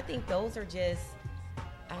 but I think those are just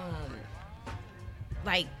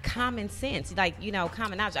like common sense, like, you know,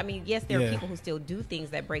 common knowledge. I mean, yes, there are people who still do things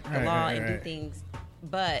that break the law and do things,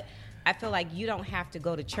 but I feel like you don't have to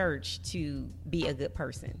go to church to be a good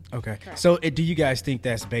person. Okay. So do you guys think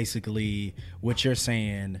that's basically what you're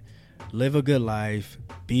saying? Live a good life,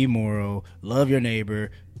 be moral, love your neighbor,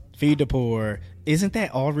 feed the poor. Isn't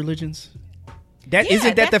that all religions?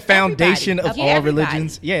 Isn't that the foundation of all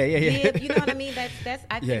religions? Yeah. You know what I mean? That's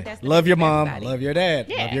I think that's the love your mom, everybody. love your dad,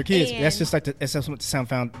 love your kids. And that's just like that's what the sound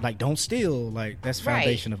found. Like, don't steal. Like, that's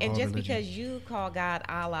foundation of all religions. And just because you call God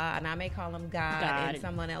Allah, and I may call him God. And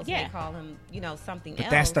someone else may call him, you know, something else.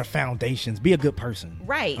 That's the foundations. Be a good person.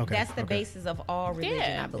 Right. Okay. That's the basis of all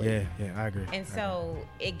religion, I believe. Yeah, I agree. And so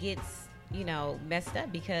it gets, you know, messed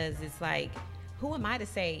up, because it's like, who am I to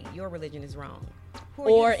say your religion is wrong?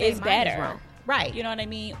 Or is better? Right. You know what I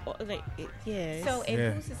mean? Like, So,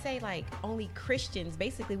 and who's to say, like, only Christians,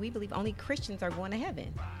 basically, we believe only Christians are going to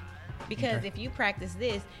heaven. Because if you practice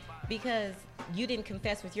this, because you didn't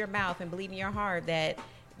confess with your mouth and believe in your heart that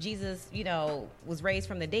Jesus, you know, was raised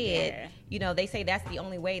from the dead, you know, they say that's the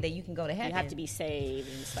only way that you can go to heaven. You have to be saved.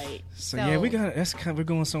 And it's like, so yeah, we're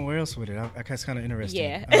going somewhere else with it. That's kind of interesting.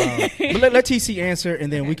 Yeah. But let TC answer,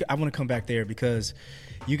 and then I want to come back there, because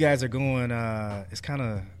you guys are going, it's kind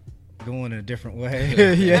of going in a different way.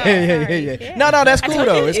 Yeah. No, that's cool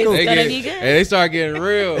though. It's cool. It's gonna be good. Hey, they start getting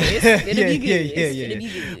real. It's gonna be good. It's gonna be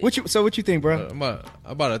good. What you think, bro? I'm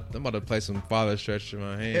about to play some father stretch in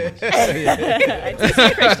my hands.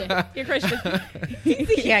 You're Christian.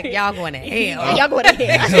 Y'all going to hell. Y'all going to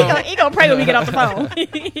hell. He gonna pray when we get off the phone.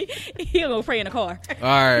 He gonna pray in the car. All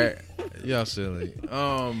right, y'all silly.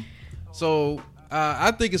 So I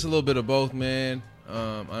think it's a little bit of both, man.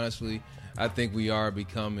 Honestly, I think we are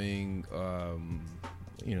becoming,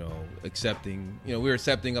 accepting. You know, we're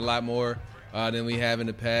accepting a lot more than we have in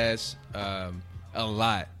the past. A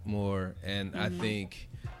lot more, and I think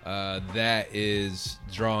that is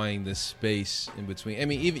drawing the space in between. I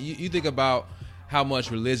mean, even you think about how much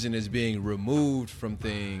religion is being removed from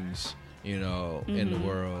things, you know, in the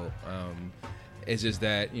world. It's just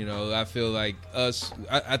that, you know, I feel like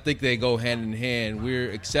I think they go hand in hand.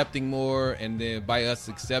 We're accepting more, and then by us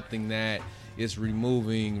accepting that, it's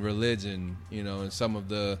removing religion, you know, and some of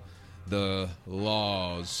the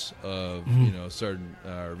laws of, you know, certain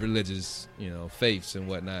religious, you know, faiths and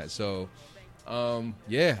whatnot. So, I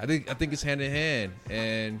think it's hand in hand,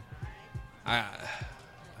 and I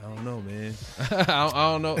don't know, man. I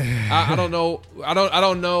don't know. I don't know. I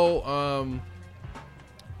don't know.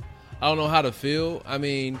 I don't know how to feel. I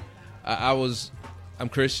mean, I'm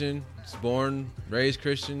Christian. Was born, raised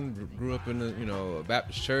Christian. Grew up in a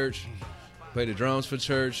Baptist church. Played the drums for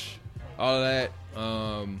church. All of that.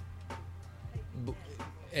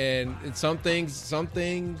 And some things,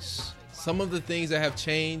 some of the things that have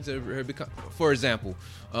changed have become. For example,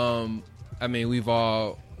 I mean, we've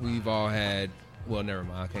all had. Well, never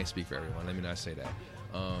mind. I can't speak for everyone. Let me not say that.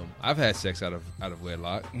 I've had sex out of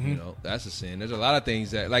wedlock. You know, that's a sin. There's a lot of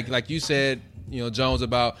things that, like you said, you know, Jones,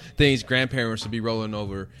 about things grandparents should be rolling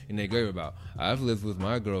over in their grave about. I've lived with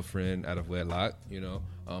my girlfriend out of wedlock. You know,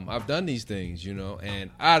 I've done these things. You know,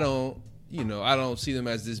 and I don't see them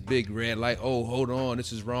as this big red light. Oh, hold on,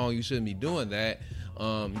 this is wrong. You shouldn't be doing that.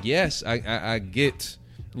 Yes, I get,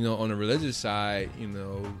 you know, on the religious side, you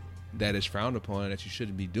know, that is frowned upon, that you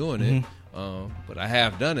shouldn't be doing it. But I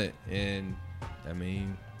have done it, and I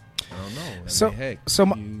mean, I don't know.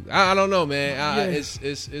 I don't know, man.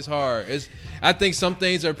 It's hard. I think some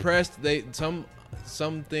things are pressed.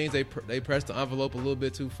 Some things they press the envelope a little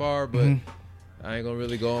bit too far, but I ain't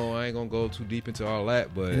gonna go too deep into all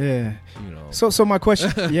that. But you know. So my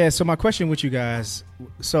question, So my question with you guys.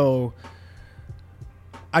 So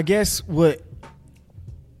I guess what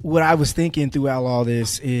I was thinking throughout all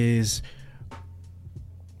this is,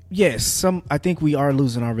 yes, I think we are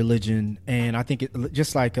losing our religion, and I think it,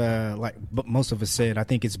 just like most of us said, I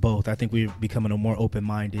think it's both. I think we're becoming more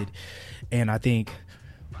open-minded, and I think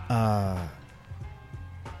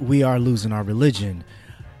we are losing our religion.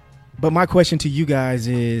 But my question to you guys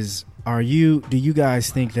is, do you guys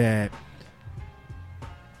think that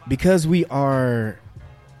because we are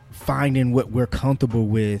finding what we're comfortable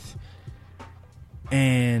with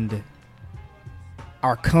and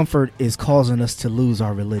our comfort is causing us to lose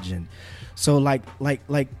our religion? So like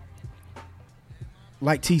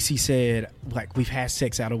TC said, like we've had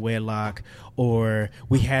sex out of wedlock, or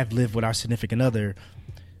we have lived with our significant other.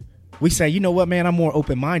 We say, you know what, man, I'm more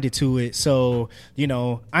open-minded to it. So,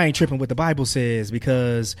 I ain't tripping what the Bible says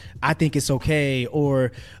because I think it's okay.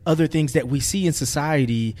 Or other things that we see in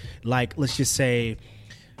society, like, let's just say,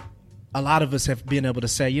 a lot of us have been able to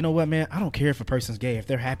say, you know what, man, I don't care if a person's gay. If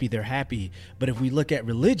they're happy, they're happy. But if we look at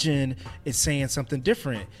religion, it's saying something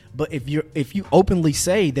different. But if you openly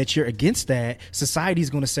say that you're against that, society's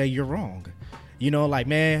going to say you're wrong. Like,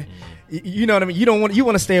 man, you know what I mean? You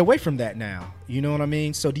want to stay away from that now. You know what I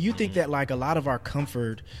mean? So do you think that like a lot of our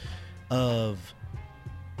comfort of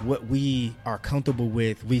what we are comfortable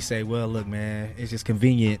with, we say, well, look, man, it's just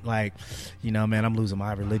convenient. Like, man, I'm losing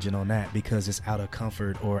my religion on that because it's out of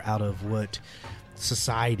comfort or out of what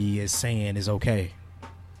society is saying is okay.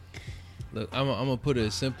 Look, I'm gonna put it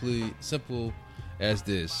as simple as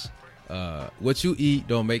this: what you eat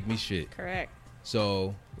don't make me shit. Correct.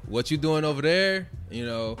 So what you doing over there,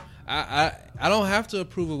 I don't have to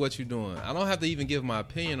approve of what you're doing. I don't have to even give my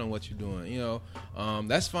opinion on what you're doing.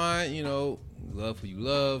 That's fine. Love who you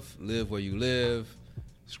love, live where you live,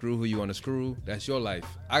 screw who you want to screw. That's your life.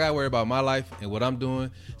 I gotta worry about my life and what I'm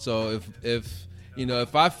doing. So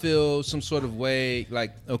if I feel some sort of way,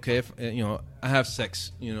 like, okay, if I have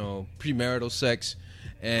sex, premarital sex,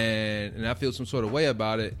 and I feel some sort of way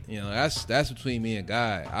about it, that's between me and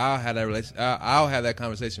God. I'll have that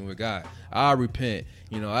conversation with God. I'll repent.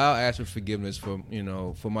 I'll ask for forgiveness for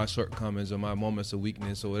my shortcomings or my moments of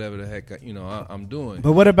weakness or whatever the heck I'm doing.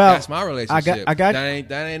 But what about that's my relationship? I got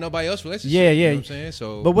that ain't nobody else's relationship. Yeah. You know what I'm saying?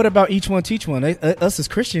 So, but what about each one teach one? Us as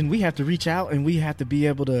Christian, we have to reach out and we have to be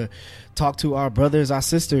able to talk to our brothers, our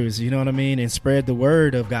sisters. You know what I mean, and spread the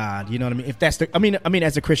word of God. You know what I mean? If that's I mean,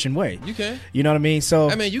 as a Christian way, you can. You know what I mean?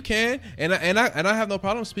 So you can, and I have no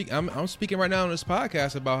problem speaking. I'm speaking right now on this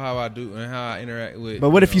podcast about how I do and how I interact with. But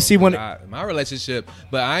what if you see one my relationship?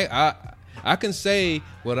 But I can say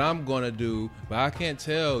what I'm gonna do, but I can't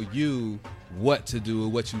tell you what to do or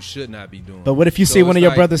what you should not be doing. But what if you see one of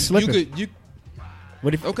your brothers slipping?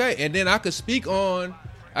 What if? Okay, and then I could speak on.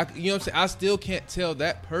 You know what I'm saying? I still can't tell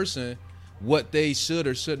that person what they should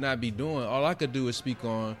or should not be doing. All I could do is speak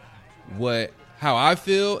on how I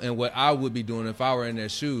feel and what I would be doing if I were in their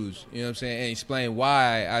shoes. You know what I'm saying? And explain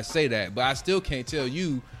why I say that. But I still can't tell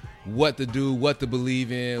you what to do, what to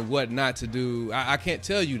believe in, what not to do. I can't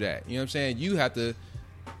tell you that. You know what I'm saying? You have to.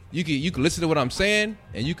 You can listen to what I'm saying,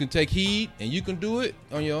 and you can take heed, and you can do it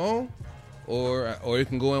on your own, or it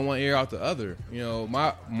can go in one ear out the other.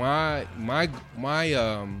 My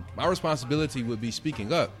responsibility would be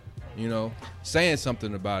speaking up. Saying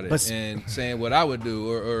something about it and saying what I would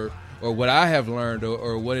do, or what I have learned,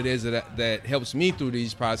 or what it is that helps me through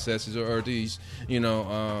these processes or these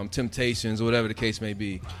temptations or whatever the case may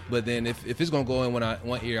be. But then if it's gonna go in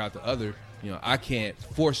one ear out the other, I can't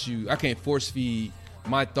force you. I can't force feed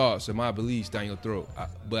my thoughts and my beliefs down your throat.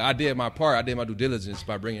 But I did my part. I did my due diligence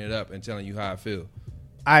by bringing it up and telling you how I feel.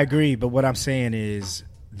 I agree, but what I'm saying is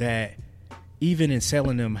that even in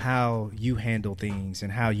telling them how you handle things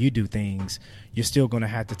and how you do things, you're still going to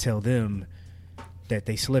have to tell them that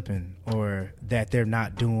they slipping or that they're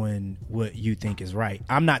not doing what you think is right.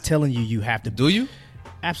 I'm not telling you have to. Do you?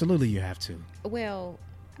 Absolutely, you have to. Well,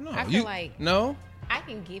 no, I feel like no. I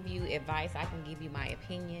can give you advice. I can give you my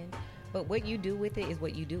opinion. But what you do with it is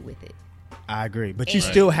what you do with it. I agree. But you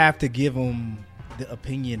still have to give them the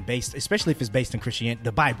opinion based, especially if it's based in Christianity,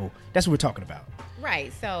 the Bible. That's what we're talking about.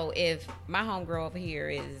 Right. So if my homegirl over here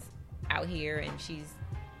is out here and she's,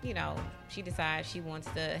 she decides she wants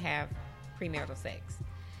to have premarital sex.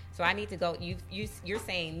 So I need to go, you're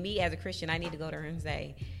saying me as a Christian, I need to go to her and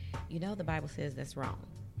say, the Bible says that's wrong.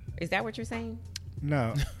 Is that what you're saying?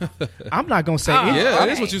 No, I'm not gonna say. That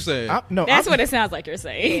is what you're saying. That's what it sounds like you're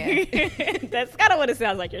saying. Yeah. That's kind of what it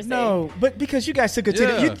sounds like you're saying. No, but because you guys took it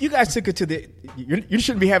to you guys took it to the. You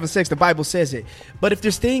shouldn't be having sex. The Bible says it. But if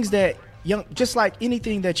there's things that just like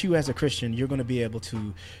anything that you as a Christian, you're going to be able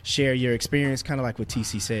to share your experience, kind of like what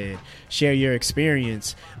TC said, share your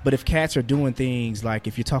experience. But if cats are doing things like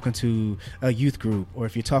if you're talking to a youth group or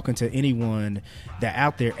if you're talking to anyone that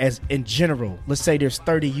out there, as in general, let's say there's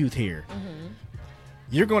 30 youth here. Mm-hmm.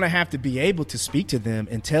 You're going to have to be able to speak to them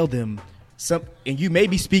and tell them and you may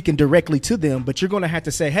be speaking directly to them, but you're going to have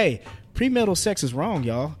to say, hey, premarital sex is wrong,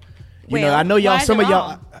 y'all. I know y'all, some of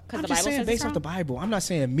y'all, I'm the just Bible saying says based it's off wrong? the Bible. I'm not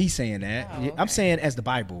saying me saying that. Oh, okay. I'm saying as the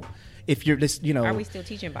Bible. If you're this, Are we still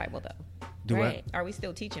teaching Bible though? Do what? Right. Are we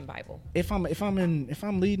still teaching Bible? If I'm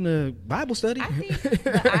leading a Bible study,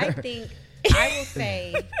 I think I will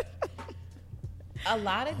say a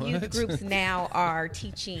lot of youth What? groups now are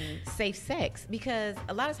teaching safe sex because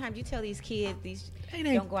a lot of times you tell these kids They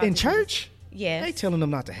don't go out in to church. Yes. They telling them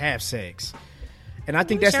not to have sex, and I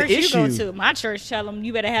think What that's the church issue. you go to? My church tell them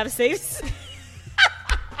you better have sex.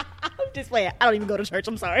 I'm just playing. I don't even go to church.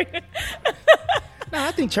 I'm sorry. No,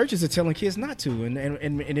 I think churches are telling kids not to,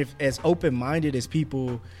 and if as open minded as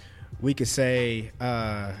people, we could say,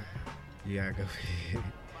 yeah, I go.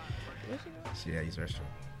 Yeah, he's restroom.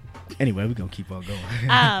 Anyway, we're gonna keep on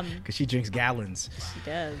going because she drinks gallons. She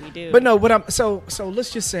does. We do. But no, what I'm so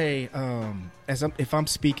let's just say, if I'm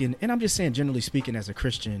speaking, and I'm just saying generally speaking as a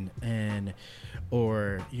Christian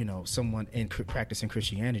or someone practicing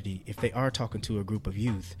Christianity, if they are talking to a group of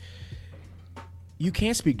youth, you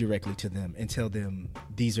can speak directly to them and tell them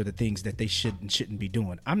these are the things that they shouldn't be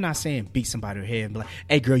doing. I'm not saying beat somebody in the head and be like,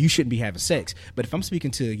 hey girl, you shouldn't be having sex. But if I'm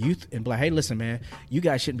speaking to youth and be like, hey, listen, man, you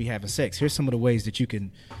guys shouldn't be having sex. Here's some of the ways that you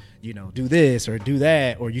can, do this or do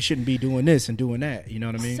that, or you shouldn't be doing this and doing that. You know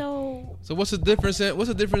what I mean? So So what's the difference?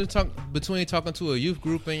 Between talking to a youth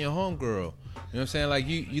group and your homegirl? You know what I'm saying? Like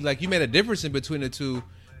you made a difference in between the two,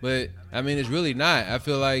 but I mean it's really not. I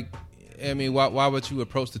feel like, why would you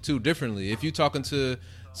approach the two differently? If you're talking to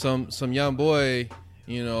some young boy,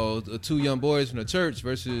 two young boys from the church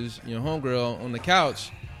versus your homegirl on the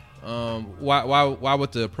couch, why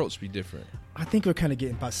would the approach be different? I think we're kind of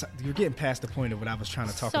getting past the point of what I was trying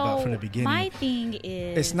to talk about from the beginning. My thing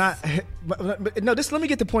is, It's not. But no, let me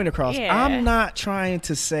get the point across. Yeah. I'm not trying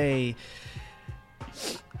to say.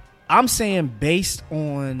 I'm saying based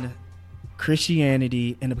on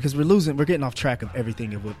Christianity, and because we're getting off track of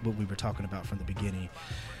everything of what we were talking about from the beginning.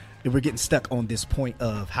 And we're getting stuck on this point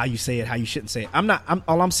of how you say it, how you shouldn't say it.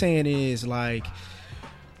 All I'm saying is like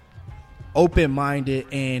open-minded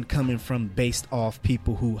and coming from based off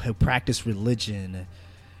people who have practiced religion.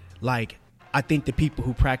 Like, I think the people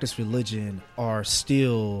who practice religion are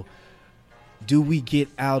still, do we get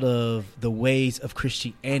out of the ways of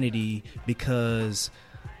Christianity because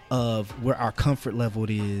of where our comfort level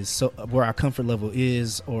is,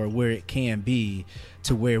 or where it can be,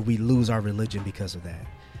 to where we lose our religion because of that.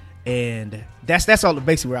 And that's all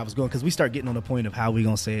basically where I was going, because we start getting on the point of how we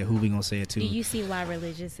gonna say it, who we gonna say it to. do you see why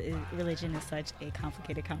religion is such a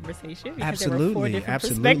complicated conversation? Because Absolutely, there were 4 different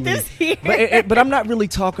absolutely. perspectives here. But I'm not really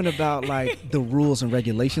talking about like the rules and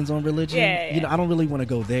regulations on religion. Yeah. I don't really want to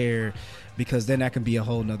go there, because then that can be a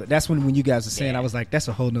whole nother. That's when you guys are saying, I was like, that's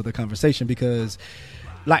a whole nother conversation, because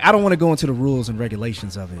like I don't want to go into the rules and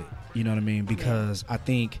regulations of it. You know what I mean? Because I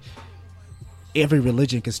think every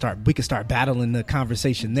religion we can start battling the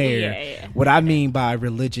conversation there. Yeah. What I mean by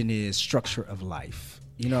religion is structure of life.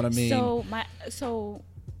 You know what I mean? So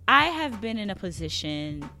I have been in a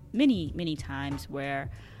position many times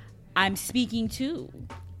where I'm speaking to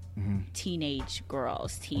teenage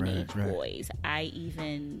girls, teenage Right. boys. I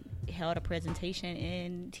even held a presentation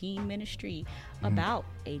in teen ministry about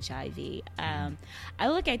HIV. I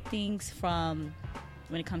look at things from,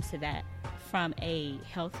 when it comes to that, from a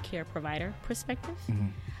healthcare provider perspective,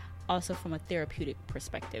 also from a therapeutic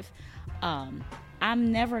perspective.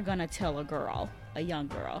 I'm never gonna tell a young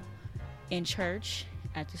girl, in church,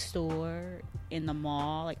 at the store, in the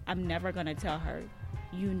mall, like I'm never gonna tell her,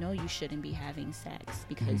 you shouldn't be having sex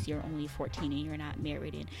because you're only 14 and you're not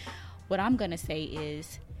married. And what I'm gonna say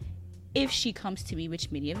is, if she comes to me,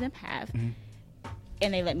 which many of them have,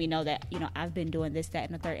 and they let me know that, I've been doing this, that,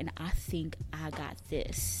 and the third, and I think I got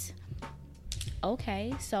this.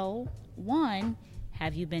 Okay, so 1,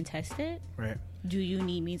 have you been tested? Right. Do you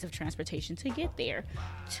need means of transportation to get there?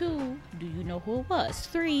 2, do you know who it was?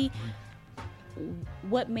 3,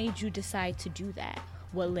 what made you decide to do that?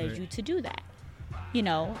 What led you to do that?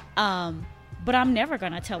 But I'm never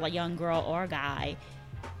going to tell a young girl or a guy,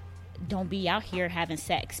 don't be out here having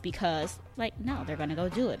sex, because, like, no, they're going to go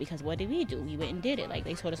do it, because what did we do? We went and did it. Like,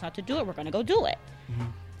 they told us not to do it. We're going to go do it.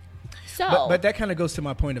 So, But that kind of goes to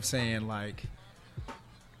my point of saying, like,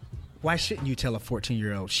 why shouldn't you tell a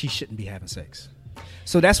 14-year-old she shouldn't be having sex?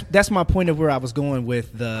 So that's my point of where I was going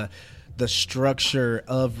with the structure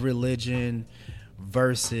of religion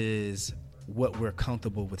versus what we're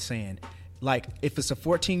comfortable with saying. Like, if it's a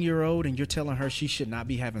 14-year-old and you're telling her she should not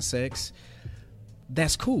be having sex,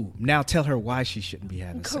 that's cool. Now tell her why she shouldn't be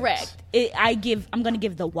having sex. correct. I'm going to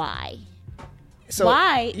give the why. So,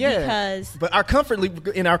 Why? Yeah, Because but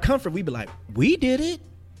in our comfort, we be like, we did it.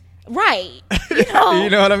 Right. You know, You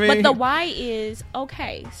know what I mean? But the why is,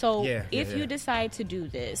 okay, so Yeah, if yeah, you yeah. decide to do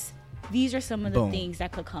this, these are some of the Boom. things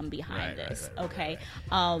that could come behind Right, this. right, Okay.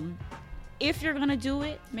 If you're gonna do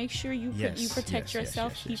it, make sure you Yes, you protect yes, yes,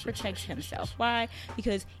 yourself. yes, He yes, protects yes, yes, himself. yes. Why?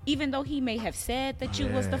 Because even though he may have said that you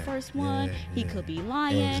was the Yeah, first one, yeah, he yeah. could be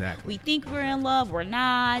lying. Exactly. We think we're in love, we're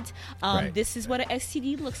not. Right. This is what an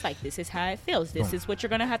STD looks like. This is how it feels. This Boom. is what you're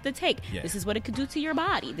gonna have to take. Yeah. This is what it could do to your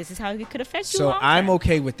body. This is how it could affect you. So long I'm term.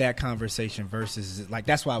 okay with that conversation versus like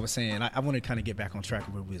that's why I was saying I want to kind of get back on track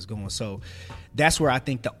of where we was going. So that's where I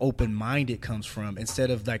think the open minded comes from instead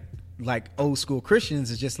of like old school Christians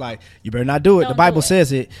is just like you better not do it. Don't The Bible do it.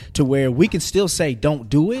 says it to where we can still say don't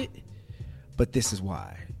do it, but this is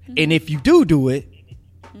why. And if you do it,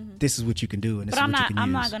 this is what you can do and this But is what you can I'm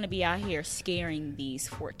use. not going to be out here scaring these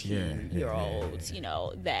 14-year-olds, you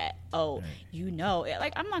know, that, you know,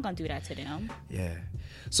 like, I'm not going to do that to them. Yeah.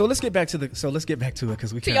 So let's get back to it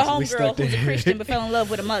because we To can't. your we homegirl stuck who's a there. Christian but fell in love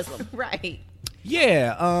with a Muslim. Right.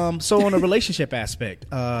 Yeah. So on a relationship aspect,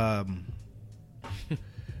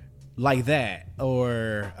 like that,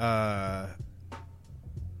 or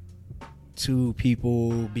two gay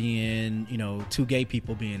people being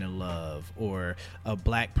in love, or a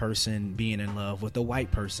black person being in love with a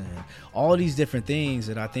white person. All these different things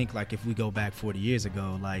that I think, like, if we go back 40 years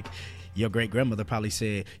ago, like, your great grandmother probably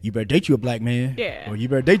said, "You better date you a black man," Yeah. or "You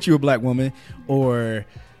better date you a black woman," or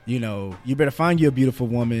you better find you a beautiful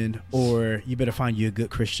woman, or you better find you a good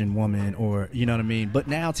Christian woman, or you know what I mean. But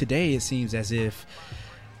now today it seems as if,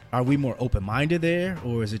 are we more open-minded there,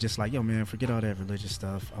 or is it just like, yo man, forget all that religious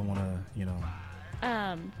stuff, I want to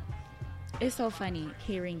It's so funny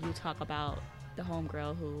hearing you talk about the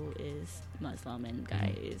homegirl who is Muslim and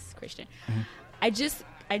guy is Christian. I just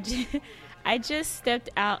stepped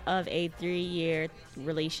out of a 3-year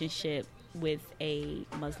relationship with a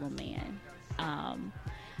Muslim man.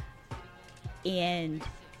 And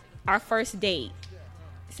our first date,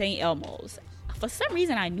 St. Elmo's, for some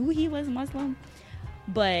reason I knew he was Muslim,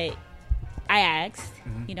 but I asked,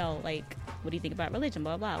 like, what do you think about religion,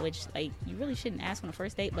 blah, blah, which, like, you really shouldn't ask on a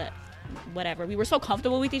first date, but whatever. We were so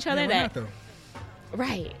comfortable with each other that...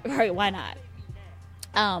 Right, why not?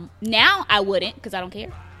 Now I wouldn't, because I don't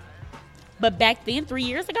care. But back then,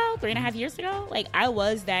 3.5 years ago, like, I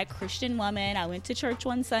was that Christian woman. I went to church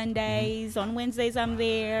on Sundays. On Wednesdays, I'm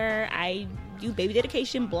there. I do baby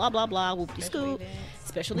dedication, blah, blah, blah, whoop-de-scoop,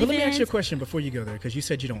 special But events. let me ask you a question before you go there, because you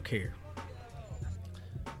said you don't care.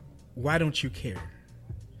 Why don't you care?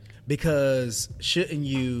 Because shouldn't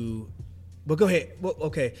you... Well, go ahead. Well,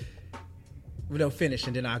 okay. We don't finish,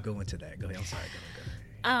 and then I'll go into that. Go ahead. I'm sorry.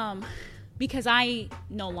 Go ahead. Because I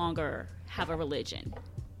no longer have a religion.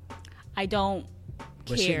 I don't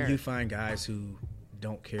But care. shouldn't you find guys who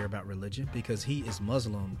don't care about religion? Because he is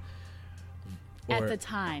Muslim. At the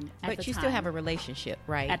time. But you still have a relationship,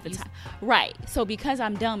 right? At the time. Right. So because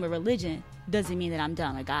I'm done with religion doesn't mean that I'm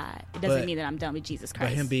done with God. It doesn't But- mean that I'm done with Jesus By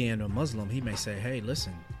Christ. him being a Muslim, he may say, hey,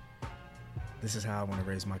 listen, this is how I want to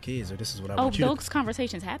raise my kids, or this is what I oh, want you those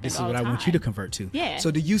conversations happen This is all what the I time. want you to convert to. Yeah.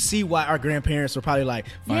 So do you see why our grandparents were probably like,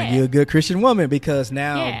 find Yeah. you a good Christian woman? Because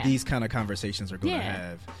now Yeah. these kind of conversations are going to Yeah.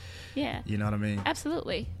 have, Yeah. you know what I mean?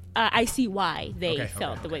 Absolutely. I see why they Okay,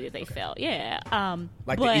 felt okay, the way that they okay. felt. Yeah.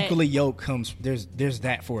 Like but, the equally yoked comes, there's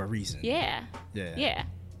that for a reason. Yeah. Yeah. Yeah.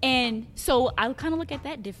 And so I kind of look at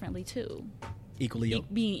that differently too. Equally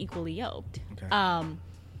yoked. Being equally yoked. Okay.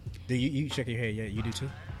 Do you shake your head? Yeah, you do too?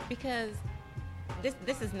 Because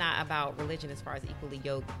this is not about religion as far as equally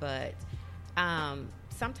yoked, but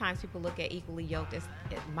sometimes people look at equally yoked as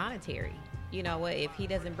monetary. You know what? If he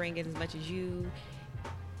doesn't bring in as much as you,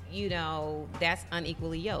 that's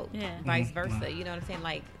unequally yoked. Yeah. Vice versa. You know what I'm saying?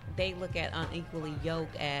 Like, they look at unequally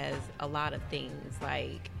yoked as a lot of things.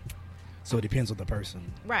 Like, So it depends on the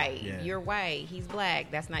person. right, Yeah. you're white, he's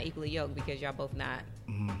black. That's not equally yoked because y'all both not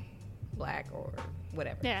black or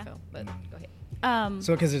whatever. Yeah. So, but go ahead.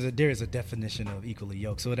 So because there is a definition of equally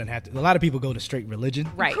yoked, so it doesn't have to. A lot of people go to straight religion.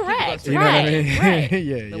 Right. people go Correct. to- You know what I mean? Right.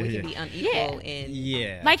 yeah, But we can be unequal in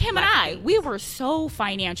yeah. Like him and Lots of I, things. we were so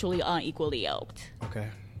financially unequally yoked. Okay.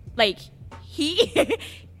 Like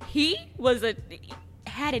he was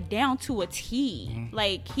had it down to a T. Mm-hmm.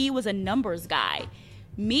 Like he was a numbers guy.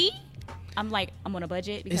 Me, I'm like, I'm on a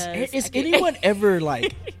budget because Is I can't- anyone ever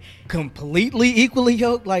like completely equally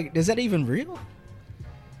yoked? Like, is that even real?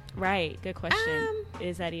 Right. Good question.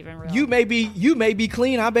 Is that even real? You may be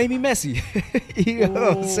clean, I may be messy. You know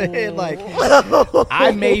what I'm saying? Like,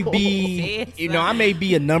 I may be, I may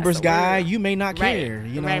be a numbers That's a guy. word. You may not Right. care.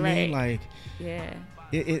 You know Right, what I mean? right.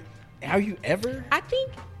 Like, Yeah. are you ever? I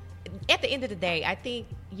think at the end of the day, I think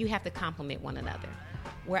you have to compliment one another.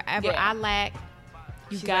 Wherever Yeah. I lack,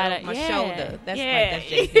 You She's got right it. on my Yeah. shoulder. That's yeah. like that's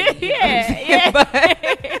Jay-Z.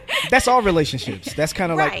 yeah. That's all relationships. That's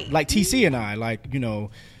kind of Right. like TC and I. Like, you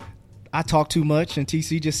know, I talk too much, and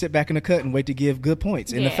TC just sit back in the cut and wait to give good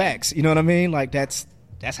points and the Yeah. facts. You know what I mean? Like that's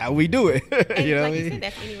how we do it. And you know like what I you mean? said,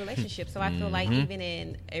 that's any relationship. So I feel like even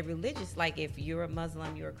in a religious, like if you're a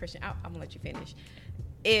Muslim, you're a Christian. I'm gonna let you finish.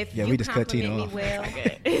 If Yeah, you we just cut compliment Tina me off.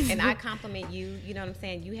 well, and I compliment you, you know what I'm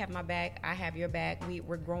saying? You have my back, I have your back.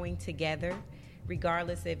 We're growing together,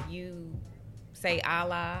 regardless if you say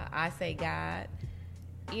Allah, I say God.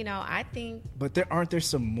 You know, I think But aren't there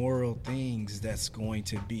some moral things that's going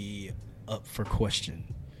to be up for question?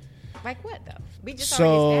 like what though? We just So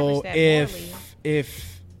already established that morally.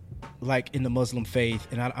 if like in the Muslim faith,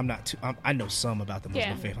 and I'm not too, I know some about the Muslim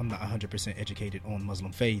Yeah. faith. I'm not 100% educated on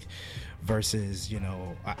Muslim faith versus, you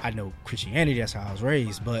know, I know Christianity. That's how I was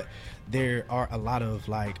raised, but there are a lot of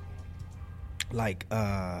like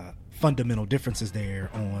fundamental differences there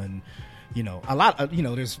on, you know, a lot of, you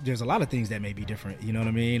know, there's a lot of things that may be different. You know what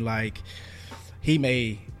I mean? Like he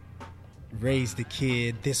may raise the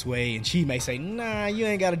kid this way, and she may say, "Nah, you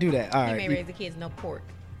ain't got to do that." All You right, may raise the kids no pork,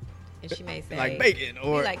 and she may say like bacon,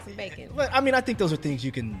 or you like some bacon. But I mean, I think those are things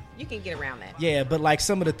you can. You can get around that. Yeah, but like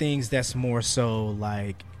some of the things that's more so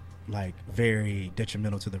like very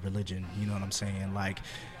detrimental to the religion. You know what I'm saying? Like,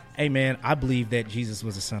 hey man, I believe that Jesus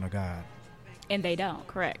was the Son of God. And they don't,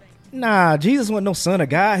 correct. Nah, Jesus wasn't no Son of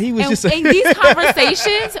God. He was just. And these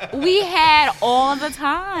conversations we had all the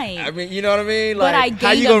time. I mean, you know what I mean? But Like, I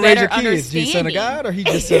how you gained a gonna raise your better kids? Jesus, Son of understanding. God, or he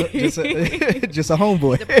just a just a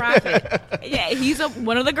homeboy? The prophet. Yeah, he's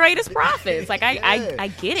one of the greatest prophets. Like I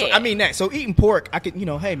get it. So, I mean that. So eating pork, I can, you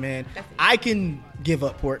know, hey man, I can give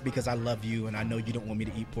up pork because I love you and I know you don't want me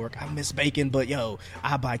to eat pork. I miss bacon, but yo,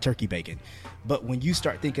 I buy turkey bacon. But when you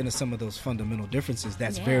start thinking of some of those fundamental differences,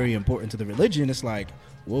 that's Yeah. very important to the religion. It's like,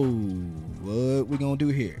 whoa, what we gonna do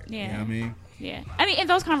here? Yeah. You know what I mean? Yeah. I mean, and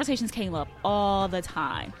those conversations came up all the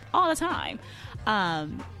time. All the time.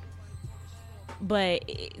 But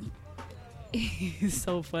it's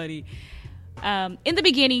so funny. In the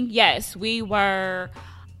beginning, yes, we were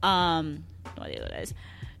what it is.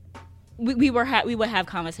 We would have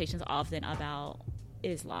conversations often about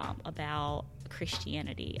Islam, about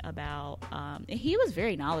Christianity, about and he was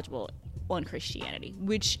very knowledgeable on Christianity,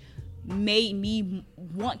 which made me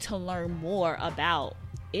want to learn more about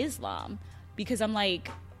Islam, because I'm like,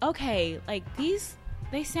 okay, like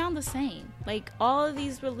they sound the same. Like all of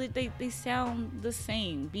these they sound the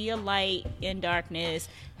same. Be a light in darkness,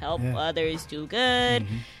 help Yeah. others, do good,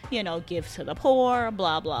 you know, give to the poor,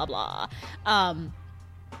 blah blah blah.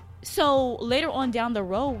 So later on down the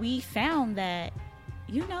road, we found that,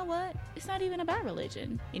 you know what? It's not even about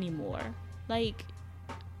religion anymore. Like,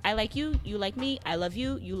 I like you, you like me, I love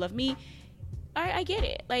you, you love me. All right, I get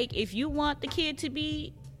it. Like, if you want the kid to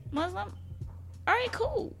be Muslim, all right,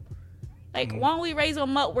 cool. Like, why don't we raise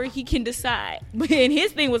him up where he can decide? And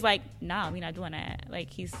his thing was like, nah, we're not doing that.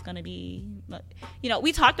 Like, he's going to be, you know,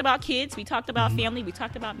 we talked about kids, we talked about family, we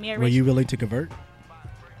talked about marriage. Were you willing to convert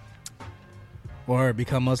or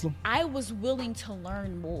become Muslim? I was willing to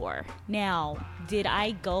learn more. Now, did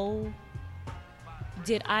I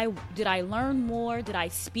learn more? Did I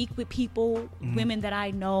speak with people, women that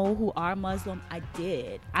I know who are Muslim? I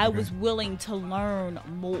did. I was willing to learn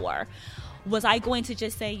more. Was I going to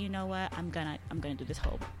just say, you know what, I'm gonna do this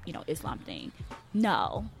whole, you know, Islam thing?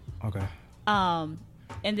 No. Okay.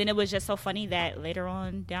 And then it was just so funny that later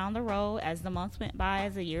on down the road, as the months went by,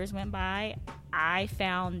 as the years went by, I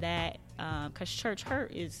found that because church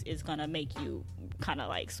hurt is going to make you kind of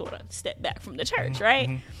like sort of step back from the church,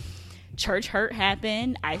 right? Church hurt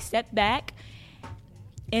happened. I stepped back.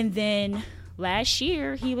 And then last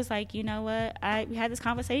year, he was like, you know what? We had this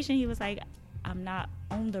conversation. He was like, I'm not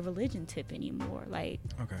on the religion tip anymore. Like,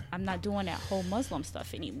 Okay. I'm not doing that whole Muslim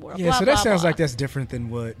stuff anymore. Yeah, Blah, so that blah, sounds blah. like that's different than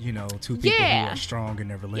what, you know, two people who Yeah. are strong in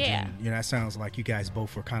their religion. Yeah. You know, that sounds like you guys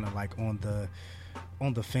both were kind of like on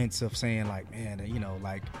the fence of saying like, man, you know,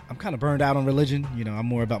 like I'm kind of burned out on religion. You know, I'm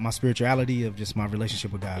more about my spirituality of just my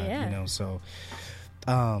relationship with God. Yeah. You know, so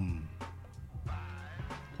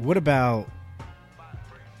what about?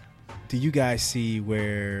 Do you guys see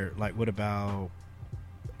where like what about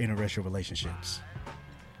interracial relationships?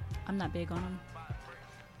 I'm not big on them.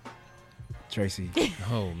 Tracy.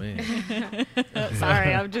 Oh man.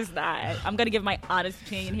 Sorry, I'm just not. I'm gonna give my honest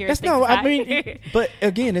opinion here. That's no, I mean, but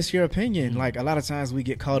again, it's your opinion. Like a lot of times we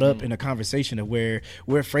get caught up in a conversation of where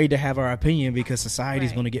we're afraid to have our opinion because society's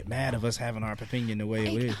Right. going to get mad of us having our opinion the way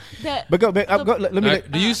it is. The- But go, let me.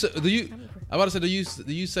 Alright, do you? I'm about to say,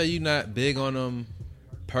 do you say you're not big on them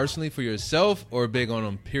personally for yourself, or big on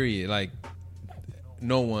them? Period. Like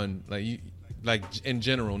no one. Like you. Like in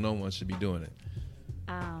general, no one should be doing it.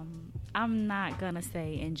 I'm not gonna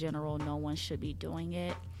say in general no one should be doing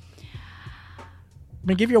it. I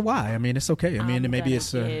mean, give your why. I mean, it's okay. I mean, maybe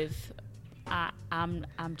it's. I'm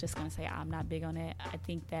just gonna say I'm not big on it. I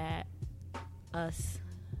think that us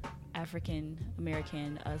African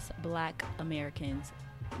American, us Black Americans,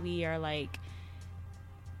 we are like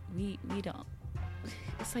we don't.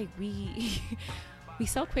 It's like we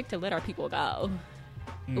so quick to let our people go.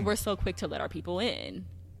 We're so quick to let our people in.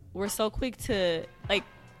 We're so quick to like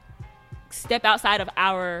step outside of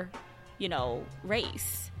our,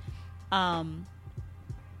 race,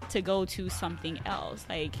 to go to something else.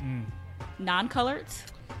 Like non-coloreds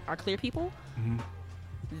are clear people.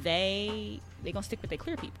 They gonna stick with their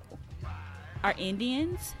clear people. Our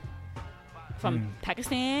Indians from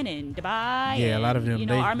Pakistan and Dubai. Yeah, a lot of them.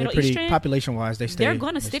 Our Middle Eastern, population-wise, they're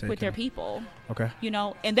going to stick with their people. Okay.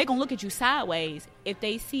 And they're going to look at you sideways if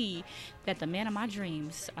they see that the man of my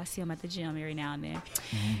dreams, I see him at the gym every now and then.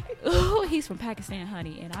 Oh, he's from Pakistan,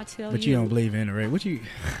 honey. And I tell you. But you don't believe in it, right?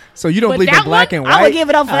 So you don't believe in that black one, and white? I would give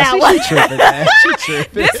it up for that one. She tripping, man. She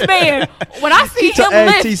tripping. This man, when I see him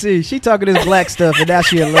lift. TC, she talking this black stuff and now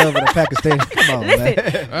she in love with a Pakistani. Come on, man.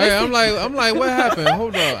 Hey, I'm like, what happened?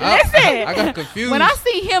 Hold on. I got confused. When I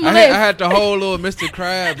see him lift. I had the whole little Mr.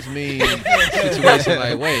 Krabs meme situation.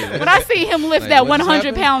 Like, wait. When I see him lift like, that what just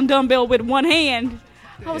 100-pound dumbbell with one hand,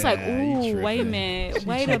 I was like, you ooh, wait a minute.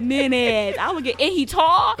 Wait a minute. I would get, and he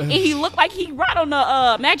tall, and he looked like he ride on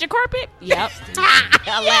the magic carpet. Yep.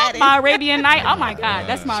 My Arabian Night. Oh my God.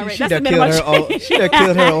 That's my She Arabian. She done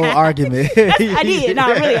killed her own argument. I did.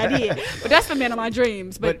 No, really, I did. But that's the man of my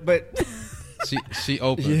dreams. But She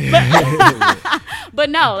open. But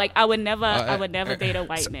no, like I would never date a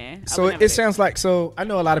white man. So it sounds like, so I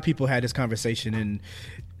know a lot of people had this conversation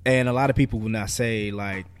and a lot of people will not say,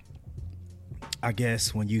 like, I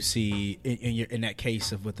guess when you see in that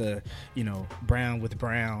case of with the brown with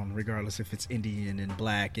brown, regardless if it's Indian and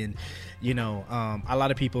black, and a lot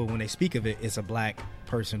of people when they speak of it, it's a black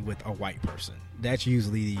person with a white person. That's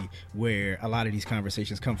usually where a lot of these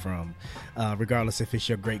conversations come from, regardless if it's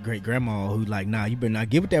your great grandma who like, nah, you better not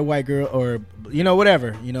get with that white girl, or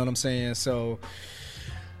whatever. You know what I'm saying? So,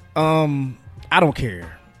 I don't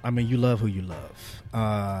care. I mean, you love who you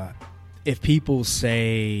love. If people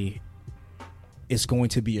say it's going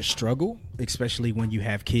to be a struggle, especially when you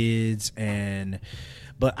have kids,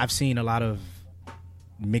 but I've seen a lot of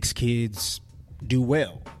mixed kids do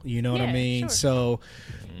well. You know what I mean? Sure. So,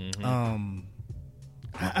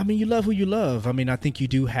 I mean, you love who you love. I mean, I think you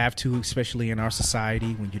do have to, especially in our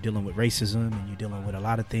society when you're dealing with racism and you're dealing with a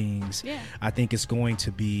lot of things. Yeah. I think it's going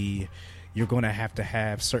to be, you're going to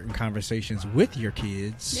have certain conversations with your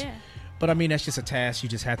kids. Yeah. But I mean, that's just a task you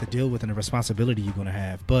just have to deal with and a responsibility you're going to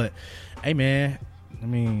have. But hey, man, I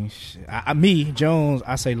mean, me, Jones,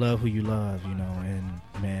 I say love who you love, and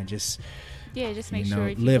man, just make sure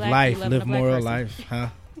if live black, life, live moral life, huh?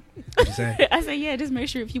 What'd you say? I say, just make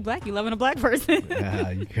sure if you black, you loving a black person.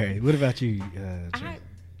 You crazy. What about you,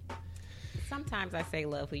 sometimes I say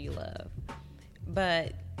love who you love,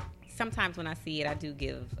 but sometimes when I see it, I do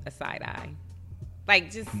give a side eye,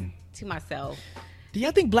 like just to myself. Do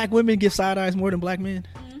y'all think black women give side eyes more than black men?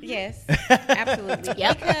 Yes, absolutely.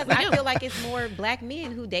 Yep. Because I feel like it's more black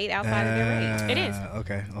men who date outside of their race. It is.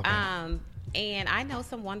 Okay. And I know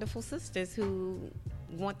some wonderful sisters who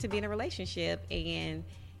want to be in a relationship, and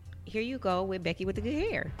here you go with Becky with the good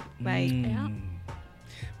hair. Like,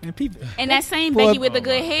 And people, that same Becky with the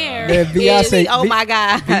good hair. Man, Beyonce, oh my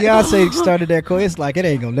God. Beyonce started that quote. It's like, it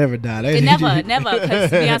ain't gonna never die. It never,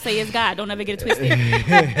 because Beyonce is God. Don't ever get it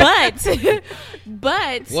twisted.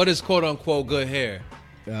 But what is quote unquote good hair?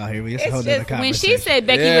 Here we go. When she said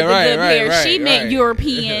Becky with the good hair, she meant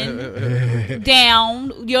European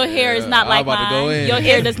down. Your hair is not like mine. Your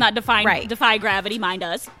hair does not defy gravity. Mine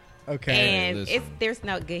does. Okay. And there's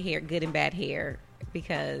no good hair, good and bad hair,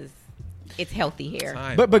 because it's healthy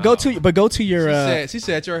hair. But go to your. She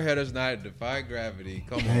said your hair does not defy gravity.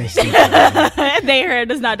 Come on. Their hair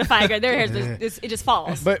does not defy gravity. Their hair it just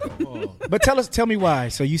falls. But tell me why.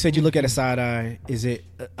 So you said you look at a side eye. Is it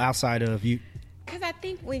outside of you? Because I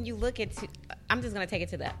think when you look at, I'm just going to take it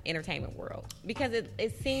to the entertainment world, because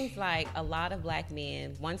it seems like a lot of black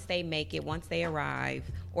men, once they make it, once they arrive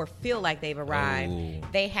or feel like they've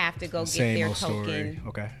arrived, they have to go get their token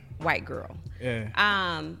white girl. Yeah.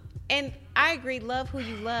 And I agree, love who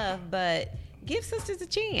you love, but give sisters a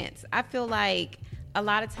chance. I feel like a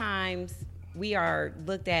lot of times we are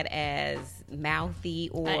looked at as mouthy,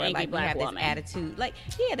 or like we have this attitude. Like,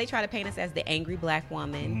 they try to paint us as the angry black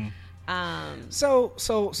woman. So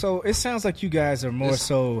it sounds like you guys are more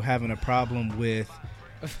so having a problem with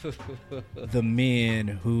the men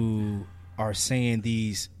who are saying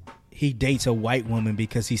he dates a white woman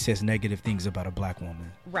because he says negative things about a black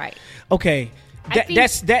woman. Right. Okay, I think-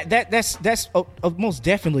 that's most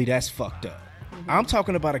definitely that's fucked up. I'm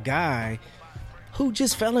talking about a guy who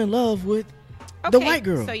just fell in love with the Okay, white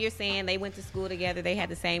girl. So you're saying they went to school together, they had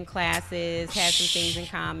the same classes, had some things in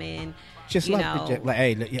common. Just you like, know,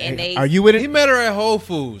 hey, and they- are you with He it? met her at Whole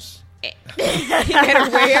Foods. He met her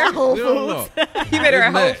where? We don't know. He met her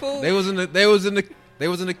at Whole Met. Foods. They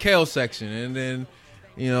was in the kale section, and then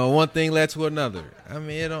one thing led to another. I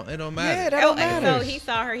mean, it don't Yeah, matter. that don't Oh, and matter. so he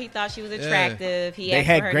saw her. He thought she was attractive. He They asked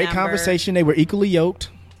for had her great number. conversation. They were equally yoked.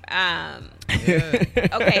 Yeah.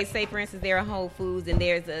 Okay, say for instance, they're at Whole Foods and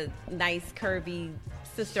there's a nice curvy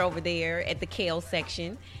sister over there at the kale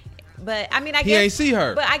section. But I mean, I He guess ain't see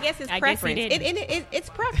her. But I guess it's I guess he preference. didn't. It's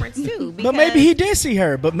preference too. But maybe he did see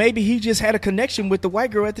her. But maybe he just had a connection with the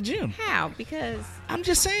white girl at the gym. How? Because I'm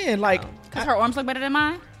just saying, like, Because her arms look better than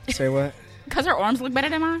mine. say what? Because her arms look better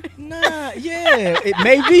than mine. Nah, yeah, it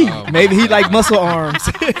maybe. Maybe he like muscle arms.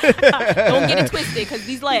 Don't get it twisted, because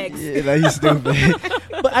these legs. Yeah, like, he's stupid.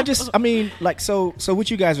 But I mean, like, so what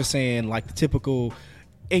you guys are saying, like the typical,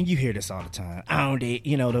 and you hear this all the time. I don't date,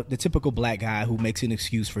 the typical black guy who makes an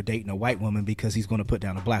excuse for dating a white woman because he's going to put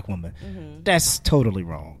down a black woman. That's totally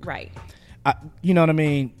wrong. right. You know what I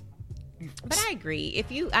mean? But I agree.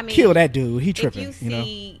 If you, I mean, Kill that dude. He tripping. If you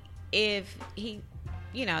see, if he,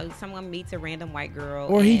 someone meets a random white girl,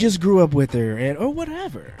 Or he and- just grew up with her, or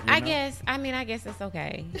whatever. I guess it's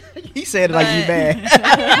okay. He said it like you But-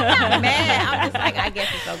 mad. Man, I'm just like, I guess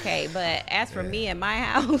it's okay. But as for me and my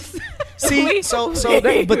house, See,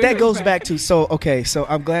 but that goes back to so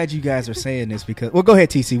I'm glad you guys are saying this because go ahead,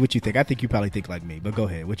 TC, what you think? I think you probably think like me, but go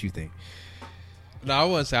ahead, what you think? No, I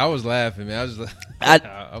wouldn't say I was laughing, man. I was just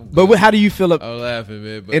I'm But good. how do you feel I was laughing,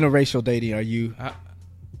 man. But interracial dating? Are you?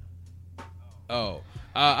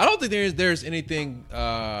 I don't think there's anything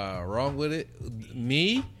wrong with it.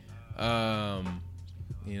 Me, I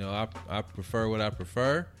prefer what I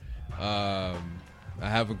prefer. I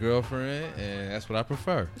have a girlfriend, and that's what I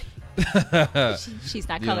prefer. She's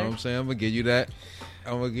not You know what colored. I'm saying? I'm gonna give you that.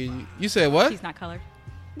 I'm gonna give you. You said what? She's not colored.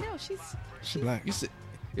 no, she's Black. You said,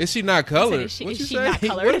 is she not colored? Is she, What is you she say? not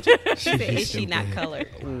colored? she said, is she not stupid. colored?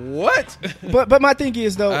 What? But my thing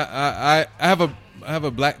is though. I have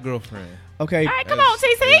a black girlfriend. Okay. All right, come on, As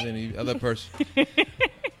TC. any other person.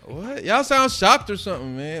 What? Y'all sound shocked or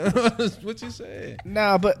something, man. What you saying?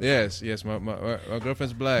 Nah, but Yes. My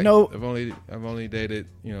girlfriend's black. No. I've only dated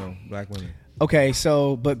black women. okay.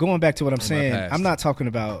 So, but going back to what I'm saying, past. I'm not talking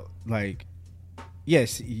about like.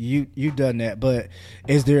 Yes, you've done that, but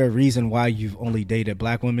is there a reason why you've only dated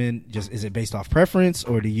black women? Just is it based off preference,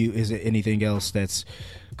 or is it anything else that's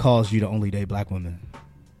caused you to only date black women?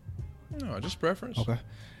 No, just preference. Okay.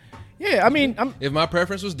 Yeah, I mean, If my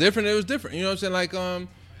preference was different, it was different. You know what I'm saying?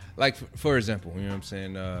 Like for example, you know what I'm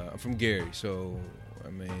saying? I'm from Gary, so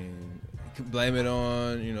I mean, you can blame it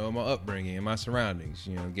on my upbringing and my surroundings.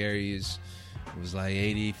 Gary was like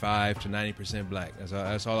 85 to 90% black.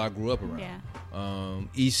 That's all I grew up around. Yeah.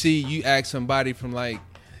 EC, you ask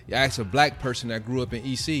a black person that grew up in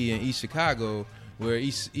EC in East Chicago, where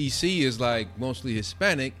EC is like mostly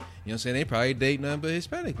Hispanic. You know what I'm saying? They probably date none but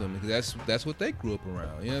Hispanic women because that's what they grew up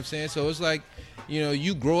around. You know what I'm saying? So it's like,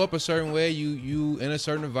 you grow up a certain way. You in a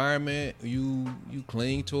certain environment. You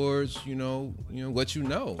cling towards what you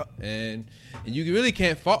know, and you really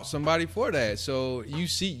can't fault somebody for that. So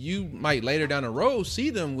you might later down the road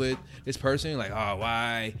see them with this person like, oh,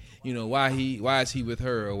 why is he with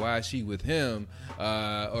her, or why is she with him,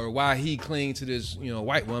 or why he cling to this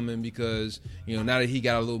white woman because now that he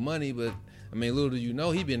got a little money. But I mean, little do you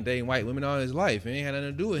know, he been dating white women all his life. It ain't had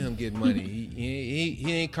nothing to do with him getting money.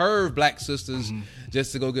 he ain't curved black sisters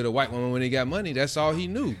just to go get a white woman when he got money. That's all he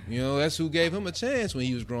knew. That's who gave him a chance when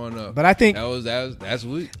he was growing up. But I think that's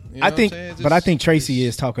what I think, what I'm saying? but I think Tracy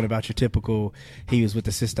is talking about your typical. He was with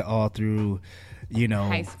the sister all through,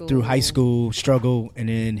 High school. through high school struggle, and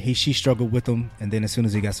then she struggled with him, and then as soon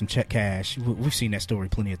as he got some check cash, we've seen that story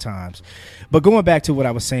plenty of times. But going back to what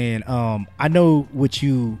I was saying, I know what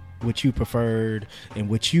you preferred and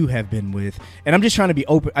what you have been with, and I'm just trying to be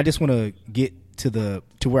open. I just want to get to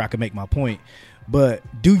where I can make my point. But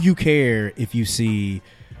do you care if you see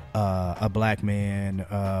a black man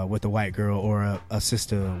with a white girl, or a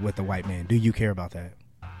sister with a white man? Do you care about that?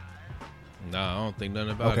 No, I don't think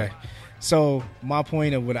nothing about it. Okay. So my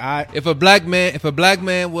point of what If a black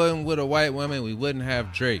man wasn't with a white woman, we wouldn't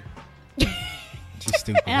have Drake. she's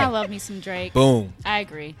stupid. And I love me some Drake. Boom, I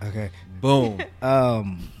agree. Okay. boom.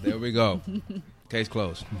 There we go. Case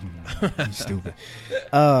closed. You stupid.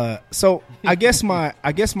 So I guess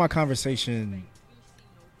my conversation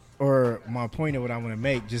or my point of what I want to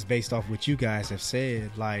make, just based off what you guys have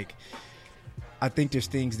said, like, I think there's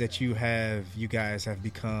things that you guys have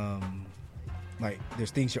become, like,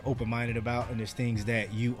 there's things you're open-minded about, and there's things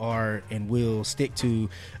that you are and will stick to,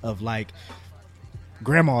 of like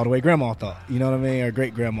grandma, the way grandma thought, you know what I mean, or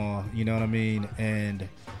great grandma, you know what I mean. And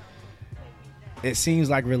it seems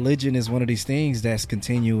like religion is one of these things that's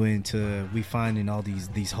continuing to, we finding all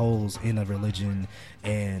these holes in a religion.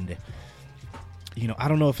 And, you know, I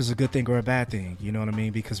don't know if it's a good thing or a bad thing, you know what I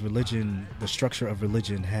mean? Because religion, the structure of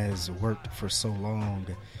religion has worked for so long.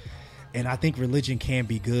 And I think religion can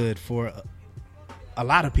be good for a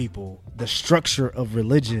lot of people, the structure of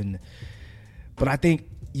religion. But I think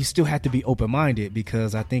you still have to be open-minded,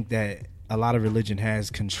 because I think that a lot of religion has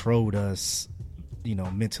controlled us, you know,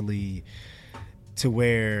 mentally, to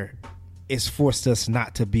where it's forced us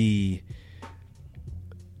not to be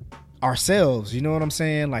ourselves. You know what I'm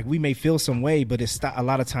saying? Like, we may feel some way, but a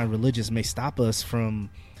lot of time religious may stop us from,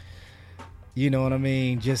 you know what I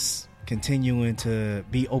mean, just continuing to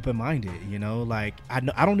be open-minded, you know? Like, I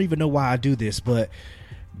don't even know why I do this, but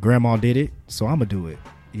grandma did it, so I'm gonna do it,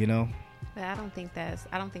 you know? But I don't think that's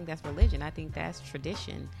religion. I think that's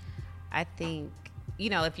tradition. I think, you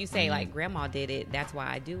know, if you say like grandma did it, that's why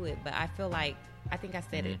I do it. But I feel like, I think I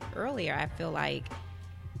said it earlier, I feel like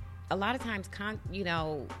a lot of times, you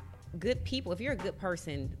know, good people, if you're a good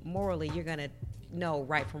person, morally, you're going to know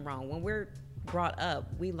right from wrong. When we're brought up,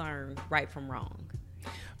 we learn right from wrong.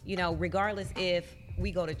 You know, regardless if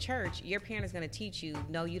we go to church, your parent is going to teach you,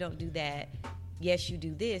 no, you don't do that. Yes, you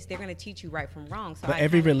do this. They're going to teach you right from wrong. So but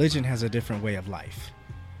every religion has a different way of life.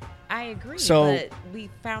 I agree. So, but we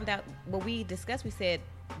found out, what we discussed, we said,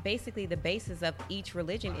 basically the basis of each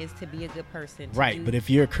religion is to be a good person. Right, but if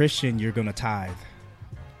you're a Christian, you're going to tithe.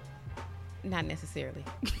 Not necessarily.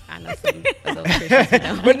 I know some of those Christians who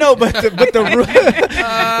don't. But no, but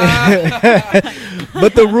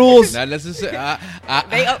the rules. Not necessarily.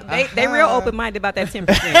 They real open minded about that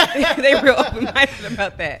 10%. They real open minded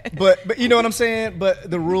about that. But you know what I'm saying. But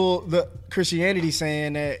the Christianity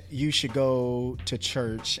saying that you should go to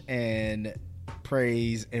church and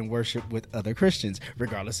praise and worship with other Christians,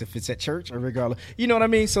 regardless if it's at church or regardless. You know what I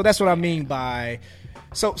mean. So that's what I mean by.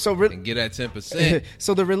 And get that 10%.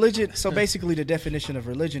 So the religion. So basically, the definition of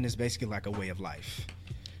religion is basically like a way of life,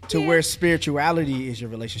 to where spirituality is your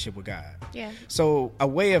relationship with God. Yeah. So a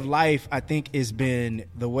way of life, I think, has been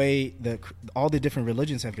the way that all the different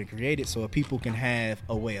religions have been created, so people can have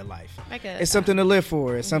a way of life. It's something to live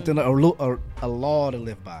for. It's something a law to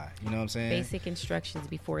live by. You know what I'm saying? Basic instructions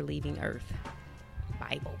before leaving Earth.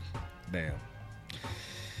 Bible. Damn.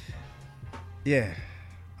 Yeah.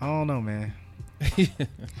 I don't know, man.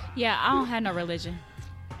 Yeah, I don't have no religion.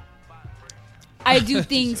 I do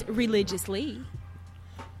things religiously,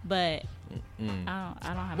 but I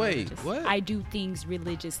don't have. Wait, what? I do things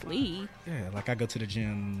religiously. Yeah, like I go to the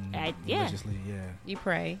gym religiously. Yeah. You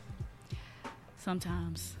pray.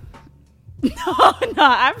 Sometimes. No,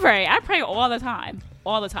 I pray. I pray all the time.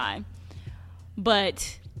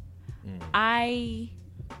 But I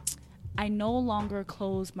no longer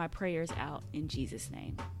close my prayers out in Jesus'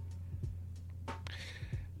 name.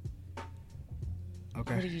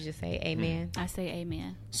 Okay. What did you just say? Amen. I say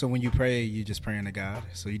amen. So when you pray, you just praying to God.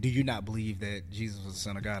 So do you not believe that Jesus was the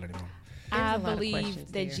Son of God anymore? I believe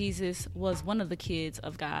that Jesus was one of the kids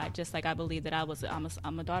of God, just like I believe that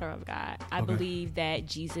I'm a daughter of God. I believe that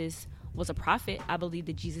Jesus was a prophet. I believe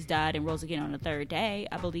that Jesus died and rose again on the third day.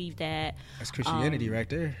 I believe that that's Christianity right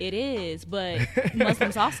there. It is, but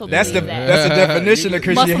Muslims also believe that. That's the definition of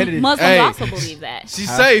Christianity. Muslims also believe that. She's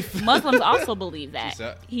safe. Muslims also believe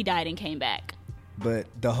that he died and came back. But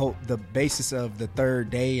the basis of the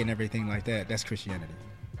third day and everything like that, that's Christianity.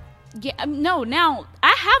 Yeah, no. Now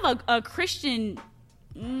I have a Christian.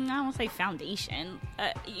 I don't want to say foundation.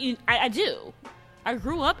 I do. I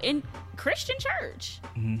grew up in Christian church,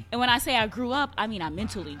 and when I say I grew up, I mean I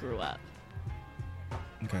mentally grew up.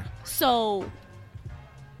 Okay. So,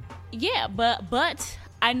 yeah, but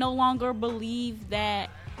I no longer believe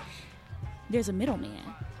that there's a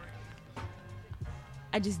middleman.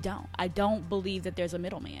 I just don't. I don't believe that there's a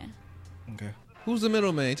middleman. Okay. Who's the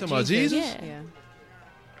middleman? You talking about Jesus? Yeah.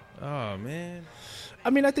 Oh, man. I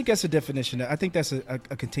mean, I think that's a definition. I think that's a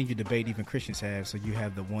continued debate even Christians have. So you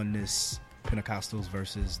have the oneness Pentecostals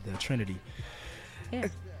versus the Trinity. Yeah.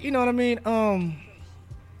 You know what I mean?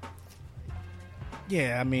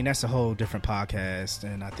 Yeah, I mean, that's a whole different podcast.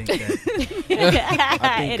 And I think that...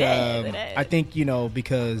 It is. I think, you know,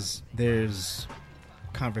 because there's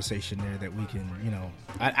conversation there that we can, you know.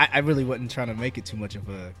 I really wasn't trying to make it too much of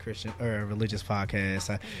a Christian or a religious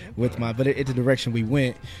podcast but it's the direction we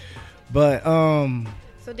went. But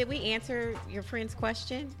So did we answer your friend's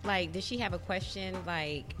question? Like, did she have a question?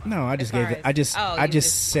 Like, no, I just gave it. I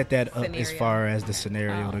just set that up as far as the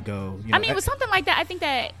scenario to go. You know, I mean, with something like that, I think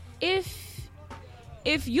that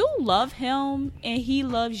if you love him and he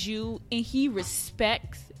loves you and he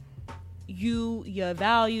respects you, your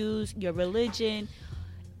values, your religion,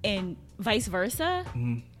 and vice versa,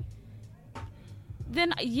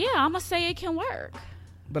 then yeah, I'm gonna say it can work.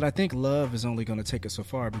 But I think love is only going to take it so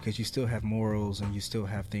far because you still have morals and you still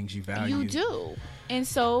have things you value. You do, and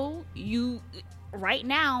so right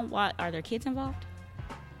now, what are there kids involved?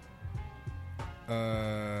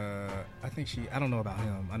 I think I don't know about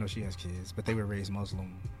him. I know she has kids, but they were raised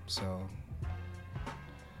Muslim, so.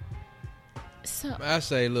 I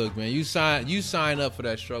say, look, man, you sign up for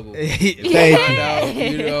that struggle. They find out,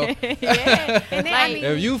 you know. Yeah. And then,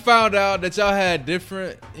 if you found out that y'all had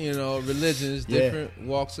different, you know, religions, different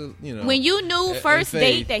walks of, you know. When you knew first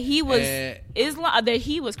date that he was Islam, that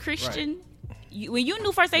he was Christian, when you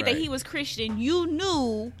knew first date that he was Christian, you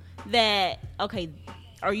knew that okay,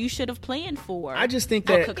 or you should have planned for. I just think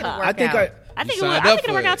that I think it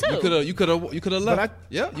would work out too. You could have left.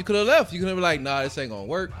 You could have left. You could have been like, nah, this ain't gonna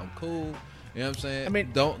work. I'm cool. You know what I'm saying? I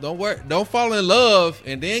mean, don't fall in love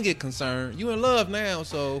and then get concerned. You in love now,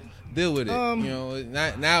 so deal with it. You know,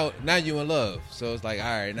 now you in love. So it's like, all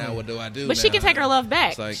right, now what do I do? But she can take her love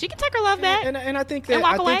back. Like, she can take her love back. And I think that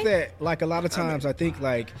like a lot of times I think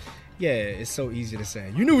like, yeah, it's so easy to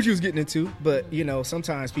say. You knew what you was getting into, but you know,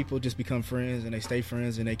 sometimes people just become friends and they stay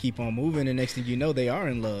friends and they keep on moving, and next thing you know, they are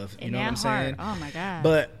in love. You know what I'm saying? Oh my God.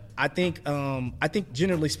 But I think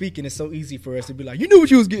generally speaking, it's so easy for us to be like, you knew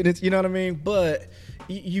what you was getting into, you know what I mean? But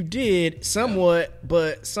you did somewhat,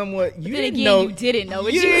 but somewhat you didn't know. You didn't know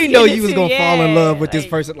what you you didn't know you was gonna fall in love with this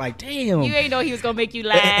person. Like, damn, you ain't know he was gonna make you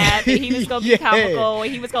laugh, and he was gonna be comical,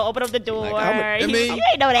 and he was gonna open up the door. Like, you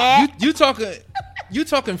ain't know that. You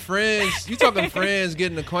talking friends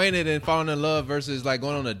getting acquainted and falling in love versus like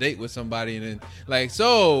going on a date with somebody and then like,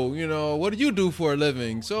 so, you know, what do you do for a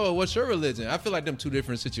living? So what's your religion? I feel like them two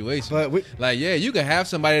different situations. But you can have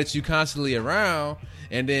somebody that you constantly around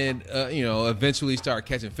and then you know, eventually start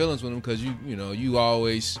catching feelings with them because you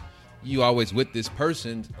always with this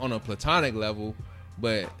person on a platonic level.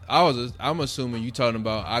 But I'm assuming you talking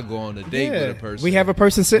about I go on a date with a person. We have a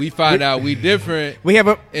person we find out we different.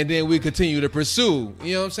 And then we continue to pursue.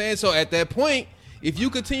 You know what I'm saying? So at that point, if you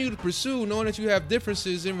continue to pursue, knowing that you have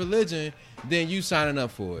differences in religion, then you signing up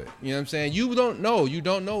for it. You know what I'm saying? You don't know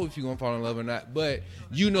if you're gonna fall in love or not, but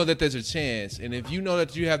you know that there's a chance. And if you know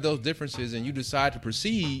that you have those differences and you decide to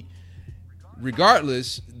proceed,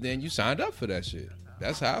 regardless, then you signed up for that shit.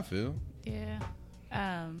 That's how I feel. Yeah.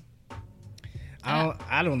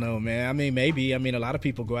 I don't know, man. I mean, maybe. I mean, a lot of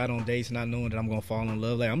people go out on dates not knowing that I'm going to fall in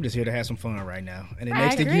love. Like, I'm just here to have some fun right now. And the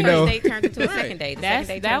next thing you know, first date turned into a second date. The second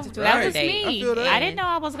date turned into a third date. Me. I didn't know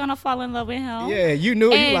I was going to fall in love with him. Yeah, you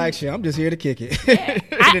knew it. You like, shit, I'm just here to kick it. Yeah,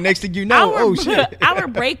 and the next thing you know, shit. Our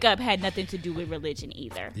breakup had nothing to do with religion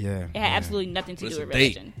either. Yeah. It had absolutely nothing to do with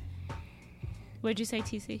religion. What did you say,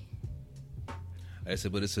 TC? I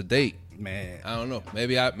said, but it's a date. Man, I don't know.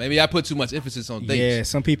 Maybe I put too much emphasis on dates. Yeah,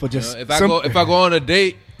 some people just. You know, if I go on a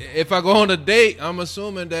date, I'm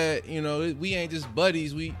assuming that we ain't just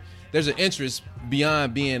buddies. There's an interest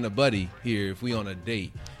beyond being a buddy here. If we on a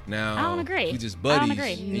date, now I don't agree. We just buddies. I don't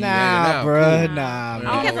agree. Nah, bro,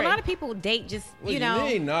 nah. Because a lot of people date just you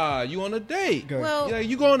mean? Nah, you on a date. Well,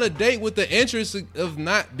 you go on a date with the interest of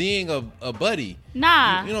not being a buddy.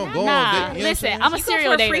 Nah, you don't go on a date. Listen, I'm a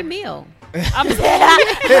serial dater. Free meal. I'm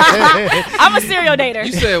a serial dater.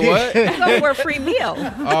 You said what? Go for a free meal.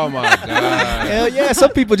 Oh my god! Hell yeah!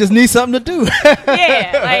 Some people just need something to do.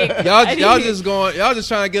 Yeah, like y'all just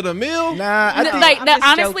trying to get a meal. Nah,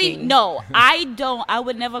 honestly, joking. No, I don't. I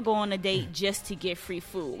would never go on a date just to get free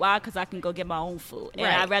food. Why? Because I can go get my own food, and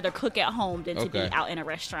I'd rather cook at home than to be out in a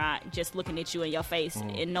restaurant just looking at you in your face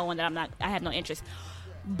and knowing that I have no interest.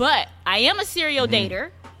 But I am a serial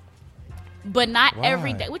dater. But not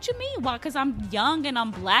every day. What you mean? Why? Because I'm young and I'm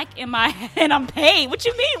black and I'm paid. What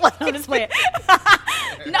you mean? What on this plan?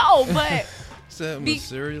 No, but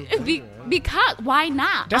because why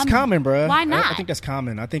not? That's common, bro. Why not? I think that's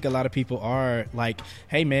common. I think a lot of people are like,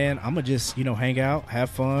 hey man, I'm gonna just hang out, have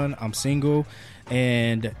fun. I'm single.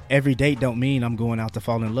 And every date don't mean I'm going out to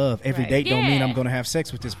fall in love. Every date don't mean I'm going to have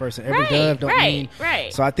sex with this person. Every dove don't mean.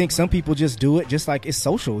 Right. So I think some people just do it just like it's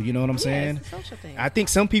social. You know what I'm saying? It's a social thing. I think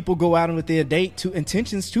some people go out with their date to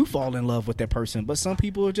intentions to fall in love with that person. But some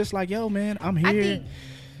people are just like, yo, man, I'm here.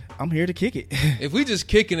 I'm here to kick it. If we just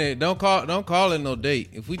kicking it, don't call it no date.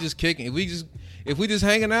 If we just kicking, if we just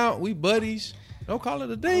hanging out, we buddies. Don't call it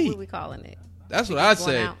a date. What are we calling it? That's what I'd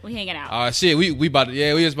say. We hanging out. Shit, we about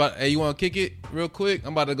to, we just about, hey, you want to kick it real quick?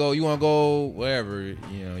 I'm about to go. You want to go wherever,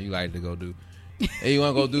 you like to go do. Hey, you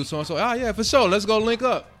want to go do so-and-so? Oh, yeah, for sure. Let's go link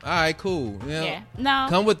up. All right, cool. Yeah. No.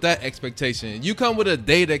 Come with that expectation. You come with a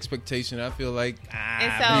date expectation, I feel like,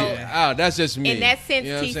 that's just me. In that sense,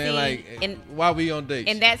 you know what I'm saying? Like, why we on dates?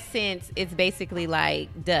 In that sense, it's basically like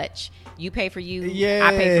Dutch. You pay for you, Yeah.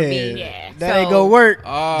 I pay for me. Yeah. That ain't gonna work.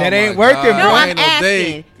 Oh, that my ain't working, God. bro. No, I'm Ain't no asking.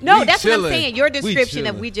 date. No, We that's what I'm chilling. saying. Your We description of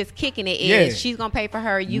chilling. we just kicking it is Yeah. she's gonna pay for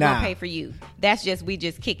her, you Nah. gonna pay for you. That's just we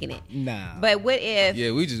just kicking it. Nah. But what if?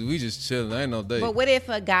 Yeah, we just chilling. Ain't no date. But what if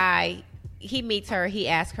a guy he meets her, he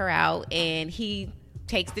asks her out, and he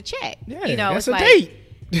takes the check? Yeah, you know, that's it's a like, date.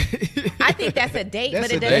 I think that's a date, That's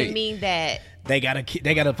but it a doesn't date. mean that. They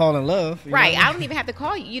gotta fall in love, you Right, know? I don't even have to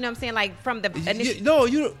call you. You know what I'm saying? Like from the initial. No,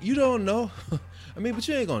 you don't know. I mean, but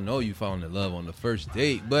you ain't gonna know you falling in love on the first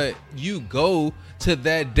date. But you go to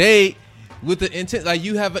that date with the intent, like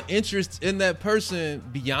you have an interest in that person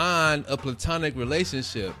beyond a platonic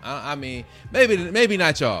relationship. I mean, maybe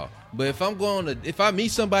not y'all, but if I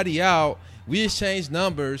meet somebody out, we exchange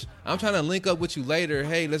numbers. I'm trying to link up with you later.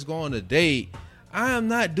 Hey, let's go on a date. I am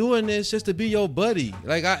not doing this just to be your buddy.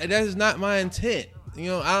 Like that is not my intent. You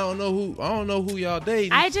know, I don't know who y'all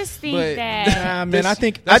dating. I just think but that- Nah, man, I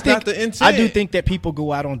think that's not the intent. I do think that people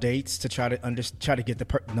go out on dates to try to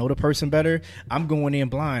get know the person better. I'm going in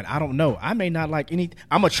blind. I don't know. I may not like any.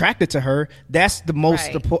 I'm attracted to her. That's the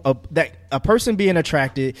most Right. that a person being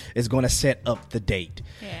attracted is going to set up the date.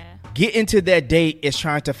 Yeah. Get into that date is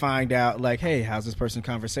trying to find out, like, hey, how's this person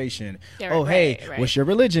conversation? Yeah, oh, right, hey, right. what's your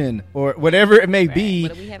religion? Or whatever it may be.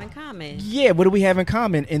 What do we have in common? Yeah, what do we have in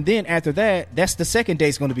common? And then after that, that's the second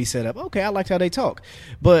date's going to be set up. Okay, I liked how they talk.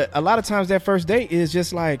 But a lot of times that first date is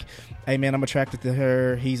just like, hey, man, I'm attracted to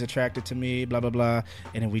her. He's attracted to me, blah, blah, blah.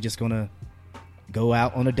 And then we just going to go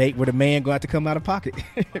out on a date where the man going to have to come out of pocket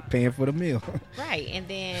paying for the meal. Right,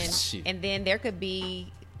 and Shit. then there could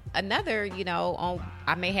be another. You know,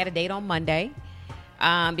 I may had a date on Monday.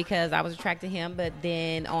 Because I was attracted to him, but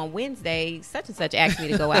then on Wednesday, such and such asked me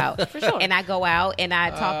to go out. For sure. And I go out and I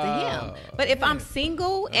talk to him. But if I'm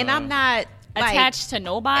single and I'm not like, Attached to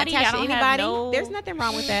nobody. attached I don't to have anybody, no. there's nothing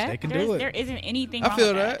wrong with that. They can do it. There isn't anything. I wrong feel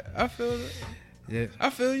with that. I feel that. Yeah. I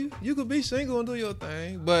feel you. You could be single and do your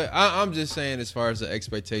thing, but I'm just saying, as far as the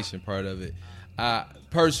expectation part of it,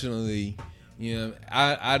 personally, you know,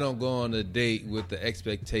 I don't go on a date with the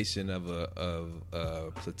expectation of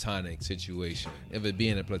a platonic situation. If it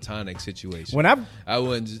being a platonic situation, When I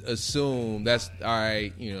wouldn't assume that's all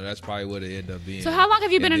right. You know, that's probably what it ended up being. So how long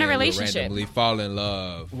have you been And in a then we'll relationship? Randomly fall in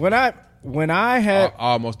love. When I had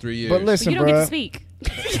Almost 3 years. but listen, You don't get to bruh, speak.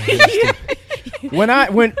 when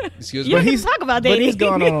Excuse You me. don't get to talk about But he's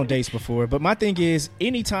dating. gone on dates before. But my thing is,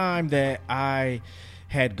 anytime that I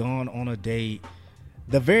had gone on a date,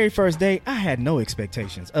 the very first date, I had no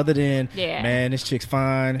expectations other than, Yeah. man, this chick's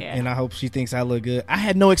fine, Yeah. and I hope she thinks I look good. I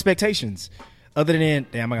had no expectations other than,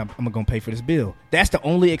 damn, I'm going to pay for this bill. That's the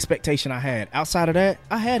only expectation I had. Outside of that,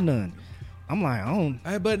 I had none. I'm like, I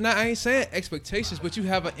don't. But I ain't saying expectations, but you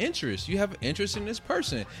have an interest. You have an interest in this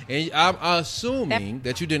person. And I'm assuming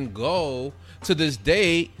that you didn't go to this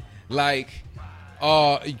date like,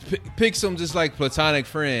 pick some just like platonic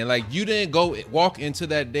friend. Like, you didn't walk into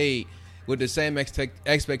that date with the same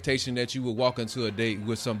expectation that you would walk into a date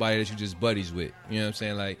with somebody that you just buddies with. You know what I'm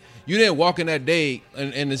saying? Like, you didn't walk in that date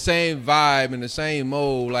in the same vibe, in the same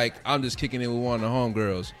mode, like, I'm just kicking it with one of the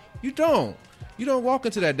homegirls. You don't. You don't walk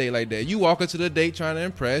into that date like that. You walk into the date trying to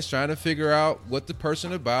impress, trying to figure out what the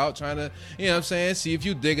person about, trying to, you know what I'm saying, see if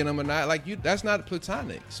you digging them or not. Like, that's not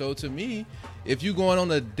platonic. So to me, if you going on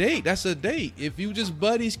a date, that's a date. If you just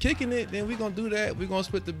buddies kicking it, then we gonna do that. We gonna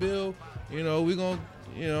split the bill. You know, we gonna,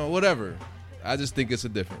 you know, whatever. I just think it's a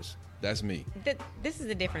difference. That's me. This is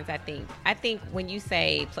the difference, I think. I think when you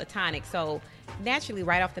say platonic, so naturally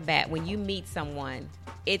right off the bat, when you meet someone,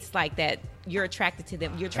 it's like that you're attracted to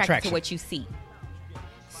them. You're attracted Attraction. to what you see.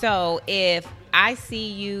 So if I see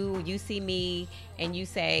you, you see me, and you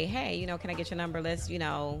say, hey, you know, can I get your number? Let's, you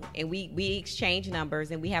know, and we exchange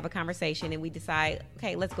numbers and we have a conversation and we decide,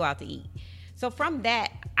 okay, let's go out to eat. So from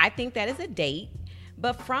that, I think that is a date.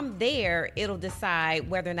 But from there, it'll decide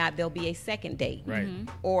whether or not there'll be a second date, Right.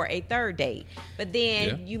 or a third date. But then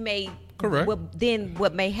Yeah. you may, Correct. Then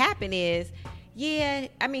what may happen is, yeah,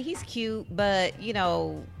 I mean, he's cute, but you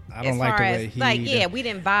know, I don't as like far the as way he- like, yeah, we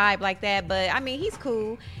didn't vibe like that, but I mean, he's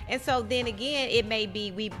cool. And so then again, it may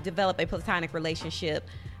be we develop a platonic relationship,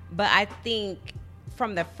 but I think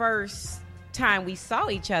from the first time we saw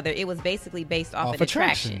each other, it was basically based off an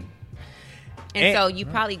attraction. attraction. And so you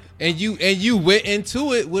probably And you went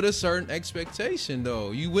into it with a certain expectation,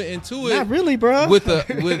 though. You went into it Not really, bro. with Not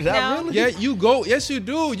really. Yeah, you go. Yes, you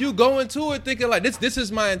do. You go into it thinking like this is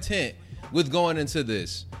my intent with going into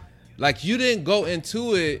this. Like you didn't go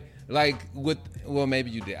into it like with. Well,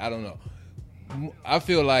 maybe you did. I don't know. I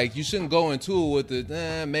feel like you shouldn't go into it with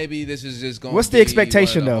the maybe this is just going. What's the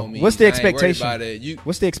expectation though? What's the expectation?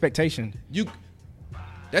 What's the expectation?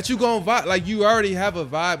 That you gonna vibe, like you already have a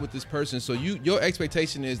vibe with this person, so your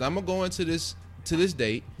expectation is I'm gonna go into this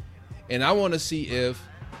date, and I want to see if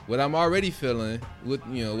what I'm already feeling with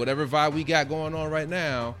whatever vibe we got going on right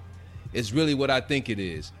now is really what I think it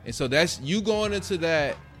is, and so that's you going into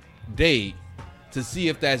that date to see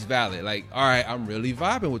if that's valid. Like, all right, I'm really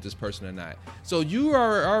vibing with this person or not. So you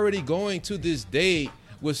are already going to this date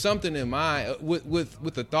with something in mind,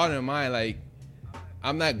 with the thought in mind, like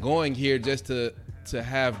I'm not going here just to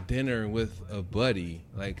have dinner with a buddy.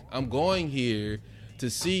 Like I'm going here to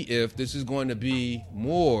see if this is going to be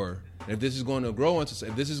more, if this is going to grow into,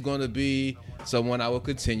 if this is going to be someone I will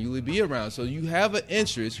continually be around. So you have an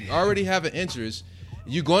interest. You already have an interest.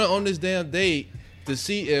 You're going on this damn date to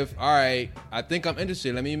see if, all right, I think I'm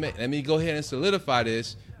interested. Let me go ahead and solidify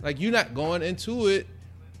this. Like you're not going into it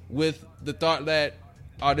with the thought that,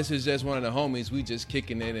 oh, this is just one of the homies. We just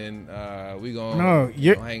kicking it and we gonna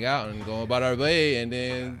hang out and go about our way and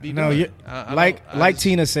then be done. Like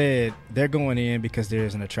Tina said, they're going in because there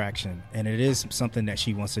is an attraction and it is something that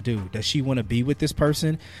she wants to do. Does she want to be with this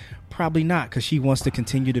person? Probably not, because she wants to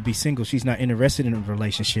continue to be single. She's not interested in a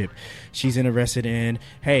relationship. She's interested in,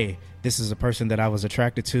 hey, this is a person that I was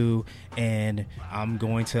attracted to, and I'm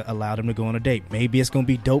going to allow them to go on a date. Maybe it's going to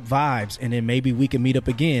be dope vibes, and then maybe we can meet up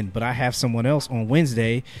again. But I have someone else on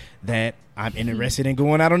Wednesday that I'm interested in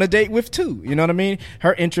going out on a date with too. You know what I mean?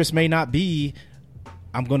 Her interest may not be,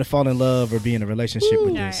 I'm going to fall in love or be in a relationship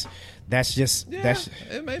with this. That's just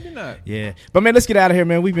maybe not. Yeah, but man, let's get out of here,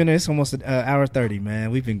 man. We've been it's almost an hour 30,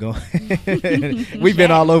 man. We've been going. We've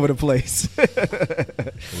been all over the place.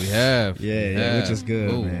 We have, which is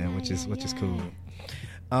good, man. Which is cool.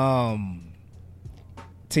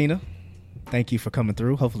 Tina, thank you for coming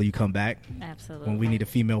through. Hopefully, you come back. Absolutely. When we need a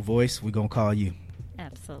female voice, we're gonna call you.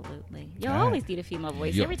 Absolutely. You always need a female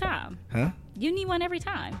voice every time. Huh? You need one every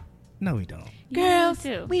time. No, we don't. Girls,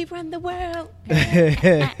 we run the world.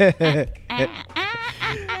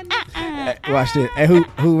 Watch this. Hey, who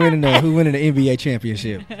winning the NBA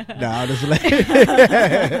championship? No, I'm just like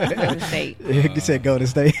Golden State. You said Golden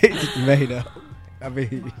State. You may know. I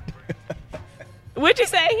mean, what'd you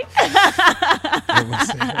say?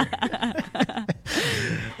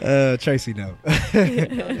 Tracy, no.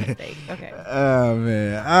 Golden State. Okay. Oh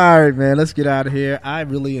man! All right, man. Let's get out of here. I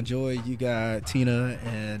really enjoyed you guys, Tina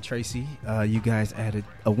and Tracy. You guys added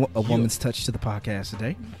a woman's touch to the podcast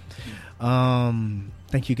today.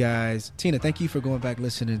 Thank you guys. Tina, thank you for going back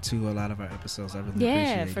listening to a lot of our episodes. I really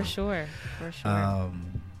appreciate it. For sure.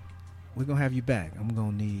 We're gonna have you back. We're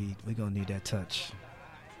gonna need that touch.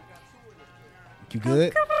 You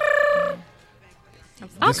good?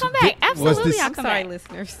 I'll come back. Absolutely, I'll I'm come sorry, back.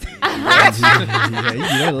 listeners.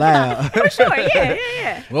 Yeah, you're loud. For sure,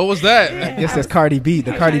 yeah. What was that? I guess that's Cardi B,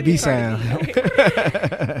 the Cardi B sound.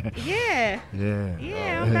 Yeah.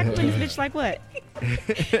 Yeah. I'm back in this bitch like what?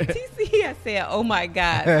 TC, I said, oh my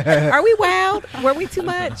God. Are we wild? Were we too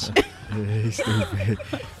much? He's stupid.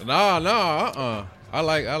 No, I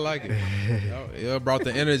like it. You brought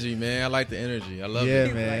the energy, man. I like the energy. I love it.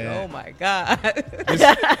 Yeah, man. Like, oh my God.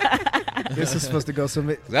 This is supposed to go some.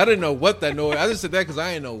 I didn't know what that noise. I just said that because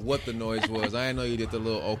I didn't know what the noise was. I didn't know you did the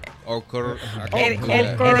little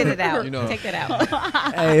Edit it out. You know. Take that out.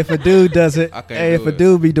 Hey, if a dude does it, if a do it.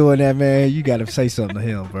 dude be doing that, man, you got to say something to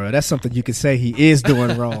him, bro. That's something you can say he is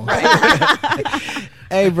doing wrong.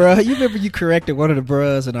 Hey, bro, you remember you corrected one of the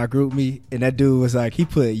bros in our group meet, and that dude was like, he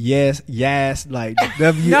put yes, like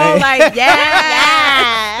W-A. No, like,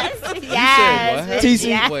 yes. Yes.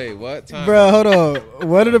 TC, Wait, what? Time? bro, hold on.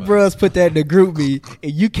 One of the bros put that in the group meet,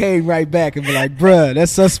 and you came right back and be like, bro,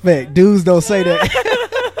 that's suspect. Dudes don't say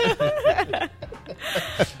that.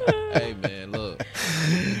 Hey, man, look.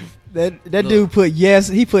 That dude put yes.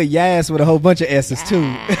 He put yes with a whole bunch of S's too.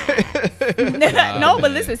 No,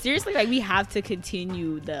 but listen, seriously, like we have to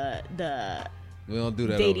continue the We don't do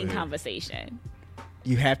that. dating over here. conversation.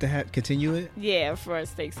 You have to continue it. Yeah, for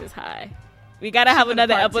stakes is high. We gotta have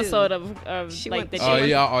another part two. episode of She like went- the she Oh went-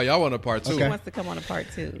 yeah, y'all want a part two? She Okay. wants to come on a part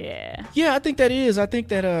 2. Yeah. Yeah, I think that is. I think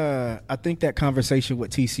that conversation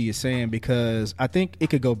what TC is saying, because I think it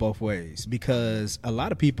could go both ways, because a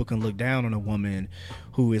lot of people can look down on a woman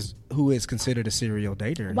who is considered a serial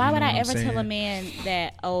dater. Why you would know I what ever I'm tell a saying? man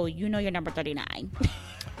that, oh, you know you're number 39?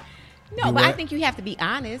 No, Do but I what? think you have to be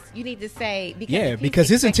honest. You need to say because Yeah, if he's because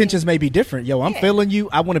his expecting- intentions may be different. Yo, I'm Yeah. feeling you.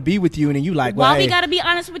 I want to be with you, and then you like, well, Why we hey. gotta be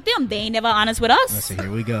honest with them? They ain't never honest with Let's us. see.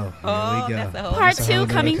 Here we go. Here Oh, we go. that's a whole- Part That's a whole 2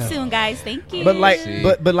 nother coming co- soon, guys. Thank you. But like, See.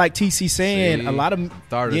 but like TC saying, See. a lot of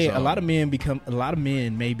Started a something. lot of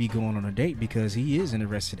men may be going on a date because he is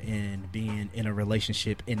interested in being in a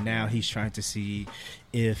relationship, and now he's trying to see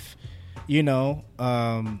if, you know,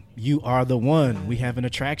 you are the one. We have an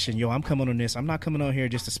attraction. Yo, I'm coming on this. I'm not coming on here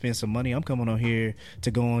just to spend some money. I'm coming on here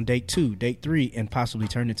to go on date 2, date 3, and possibly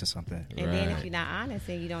turn into something. And then if Right. you're not honest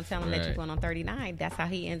and you don't tell him that you're Right. going on 39, that's how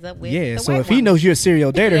he ends up with. Yeah, the so white if he woman. knows you're a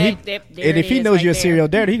serial dater, There he, it and if he is knows right you're a there. serial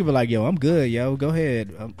dater, he could be like, yo, I'm good, yo, go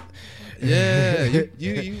ahead. Yeah,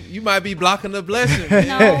 you might be blocking the blessing. Man.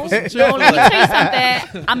 No, Put some chips no, let me on tell you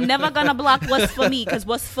something. I'm never gonna block what's for me, because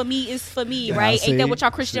what's for me is for me, right? see. Ain't that what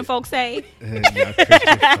y'all Christian folks say?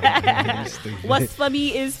 Stupid. What's for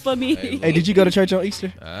me is for me. Hey, did you go to church on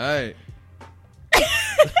Easter? All right.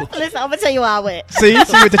 Listen, I'm gonna tell you why I went. See with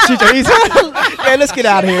the church on Easter? Man, let's get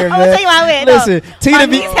out of here, I'm gonna man. tell you why I went. Listen, no, my Tina,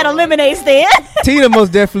 niece had a lemonade stand. Tina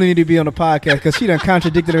most definitely need to be on the podcast because she done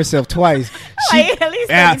contradicted herself twice. She, Like, at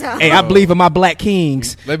least 30 times. hey, I believe in my black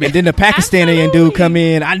kings. Let me- And then the Pakistani Absolutely. dude come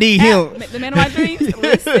in. I need him. The man of my dreams.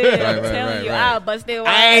 Listen, I'm telling you, I'll bust it wide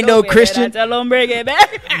I ain't no open, Christian. and I tell them bring it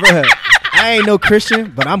back. Bruh, I ain't no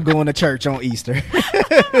Christian, but I'm going to church on Easter. Man,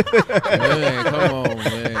 come on,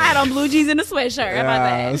 man. I had on blue jeans and a sweatshirt. How about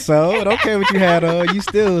that? So I don't care what you had on. You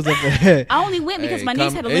still was up there. I only went because Hey, my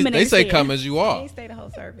niece had a they lemonade say stand. come as you He are. ain't stay the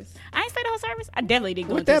whole service. I ain't stay the whole service. I definitely didn't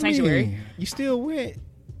go What into the that sanctuary. mean? You still went.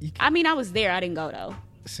 I mean, I was there. I didn't go though.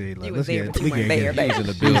 See, look, You let's was there, get but you we weren't can't there, get- He was in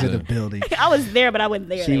the She was in the building. building. I was there, but I wasn't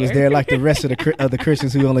there. She was there like the rest of the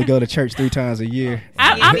Christians who only go to church 3 times a year.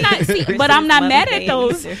 I'm not, see, but I'm not Christmas, mad Mother's at Day,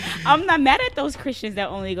 those. Easter. I'm not mad at those Christians that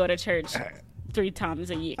only go to church 3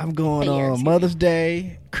 times a year. I'm going A year, on excuse Mother's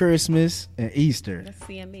Day, Christmas, and Easter. That's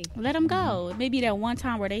CME. Let them go. Maybe that one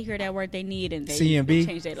time where they hear that word they need and they CMB?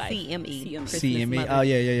 change their life. CME. CME. CME. Mother's Oh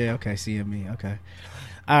yeah. Okay, CME. Okay.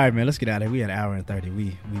 All right, man. Let's get out of here. We had an hour and 30.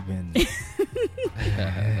 We've been.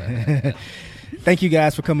 Thank you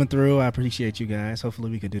guys for coming through. I appreciate you guys. Hopefully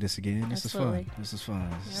we can do this again. This Absolutely. is fun.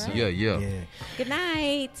 Yeah. Good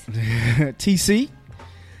night. TC,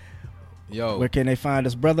 Yo, where can they find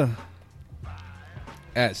us, brother?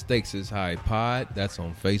 at Stakes is High Pod. That's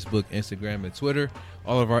on Facebook, Instagram, and Twitter.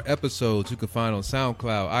 All of our episodes you can find on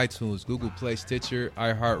SoundCloud, iTunes, Google Play, Stitcher,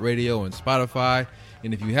 iHeartRadio, and Spotify.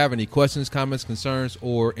 And if you have any questions, comments, concerns,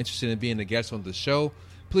 or interested in being a guest on the show,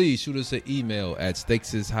 please shoot us an email at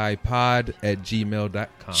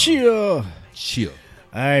stakesishighpod@gmail.com. Chill. Chill.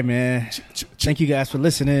 All right, man. Thank you guys for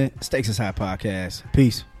listening. Stakes is High Podcast.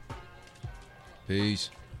 Peace. Peace.